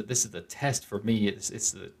 This is the test for me.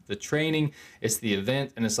 It's the training. It's the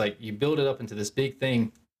event, and it's like you build it up into this big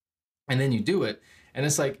thing, and then you do it, and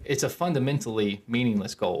it's like it's a fundamentally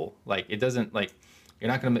meaningless goal. Like it doesn't like you're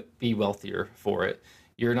not going to be wealthier for it.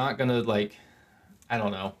 You're not going to like I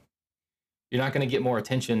don't know. You're not going to get more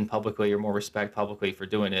attention publicly or more respect publicly for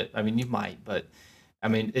doing it. I mean, you might, but I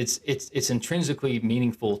mean, it's intrinsically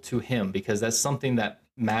meaningful to him because that's something that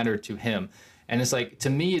mattered to him. And it's like to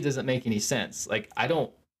me, it doesn't make any sense. Like I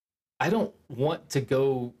don't want to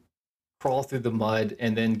go crawl through the mud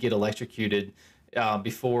and then get electrocuted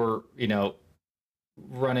before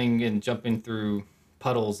running and jumping through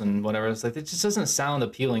puddles and whatever. It's like it just doesn't sound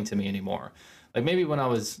appealing to me anymore. Like maybe when I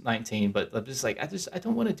was 19, but I'm just like I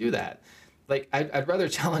don't want to do that. Like I'd rather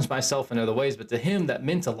challenge myself in other ways. But to him, that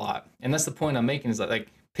meant a lot, and that's the point I'm making. Is that like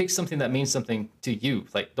pick something that means something to you.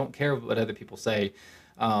 Like don't care what other people say.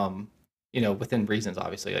 Within reasons,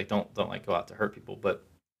 obviously. Like don't like go out to hurt people, but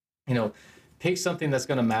you know, pick something that's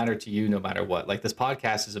going to matter to you no matter what. Like this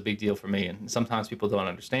podcast is a big deal for me, and sometimes people don't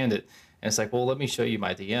understand it. And it's like, well, let me show you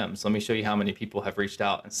my DMs. Let me show you how many people have reached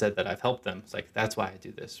out and said that I've helped them. It's like that's why I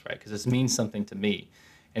do this, right? Because this means something to me,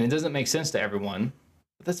 and it doesn't make sense to everyone.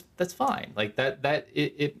 But that's fine. Like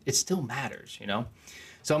it still matters.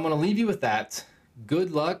 So I'm going to leave you with that.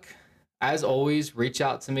 Good luck. As always, reach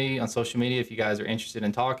out to me on social media if you guys are interested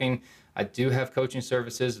in talking. I do have coaching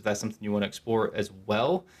services if that's something you want to explore as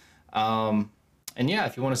well. And yeah,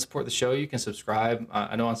 if you want to support the show, you can subscribe.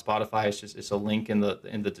 I know on Spotify, it's a link in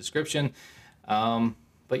the description.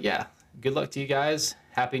 But yeah, good luck to you guys.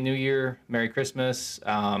 Happy New Year, Merry Christmas,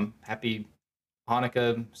 Happy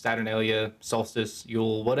Hanukkah, Saturnalia, Solstice,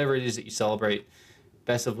 Yule, whatever it is that you celebrate.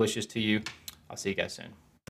 Best of wishes to you. I'll see you guys soon.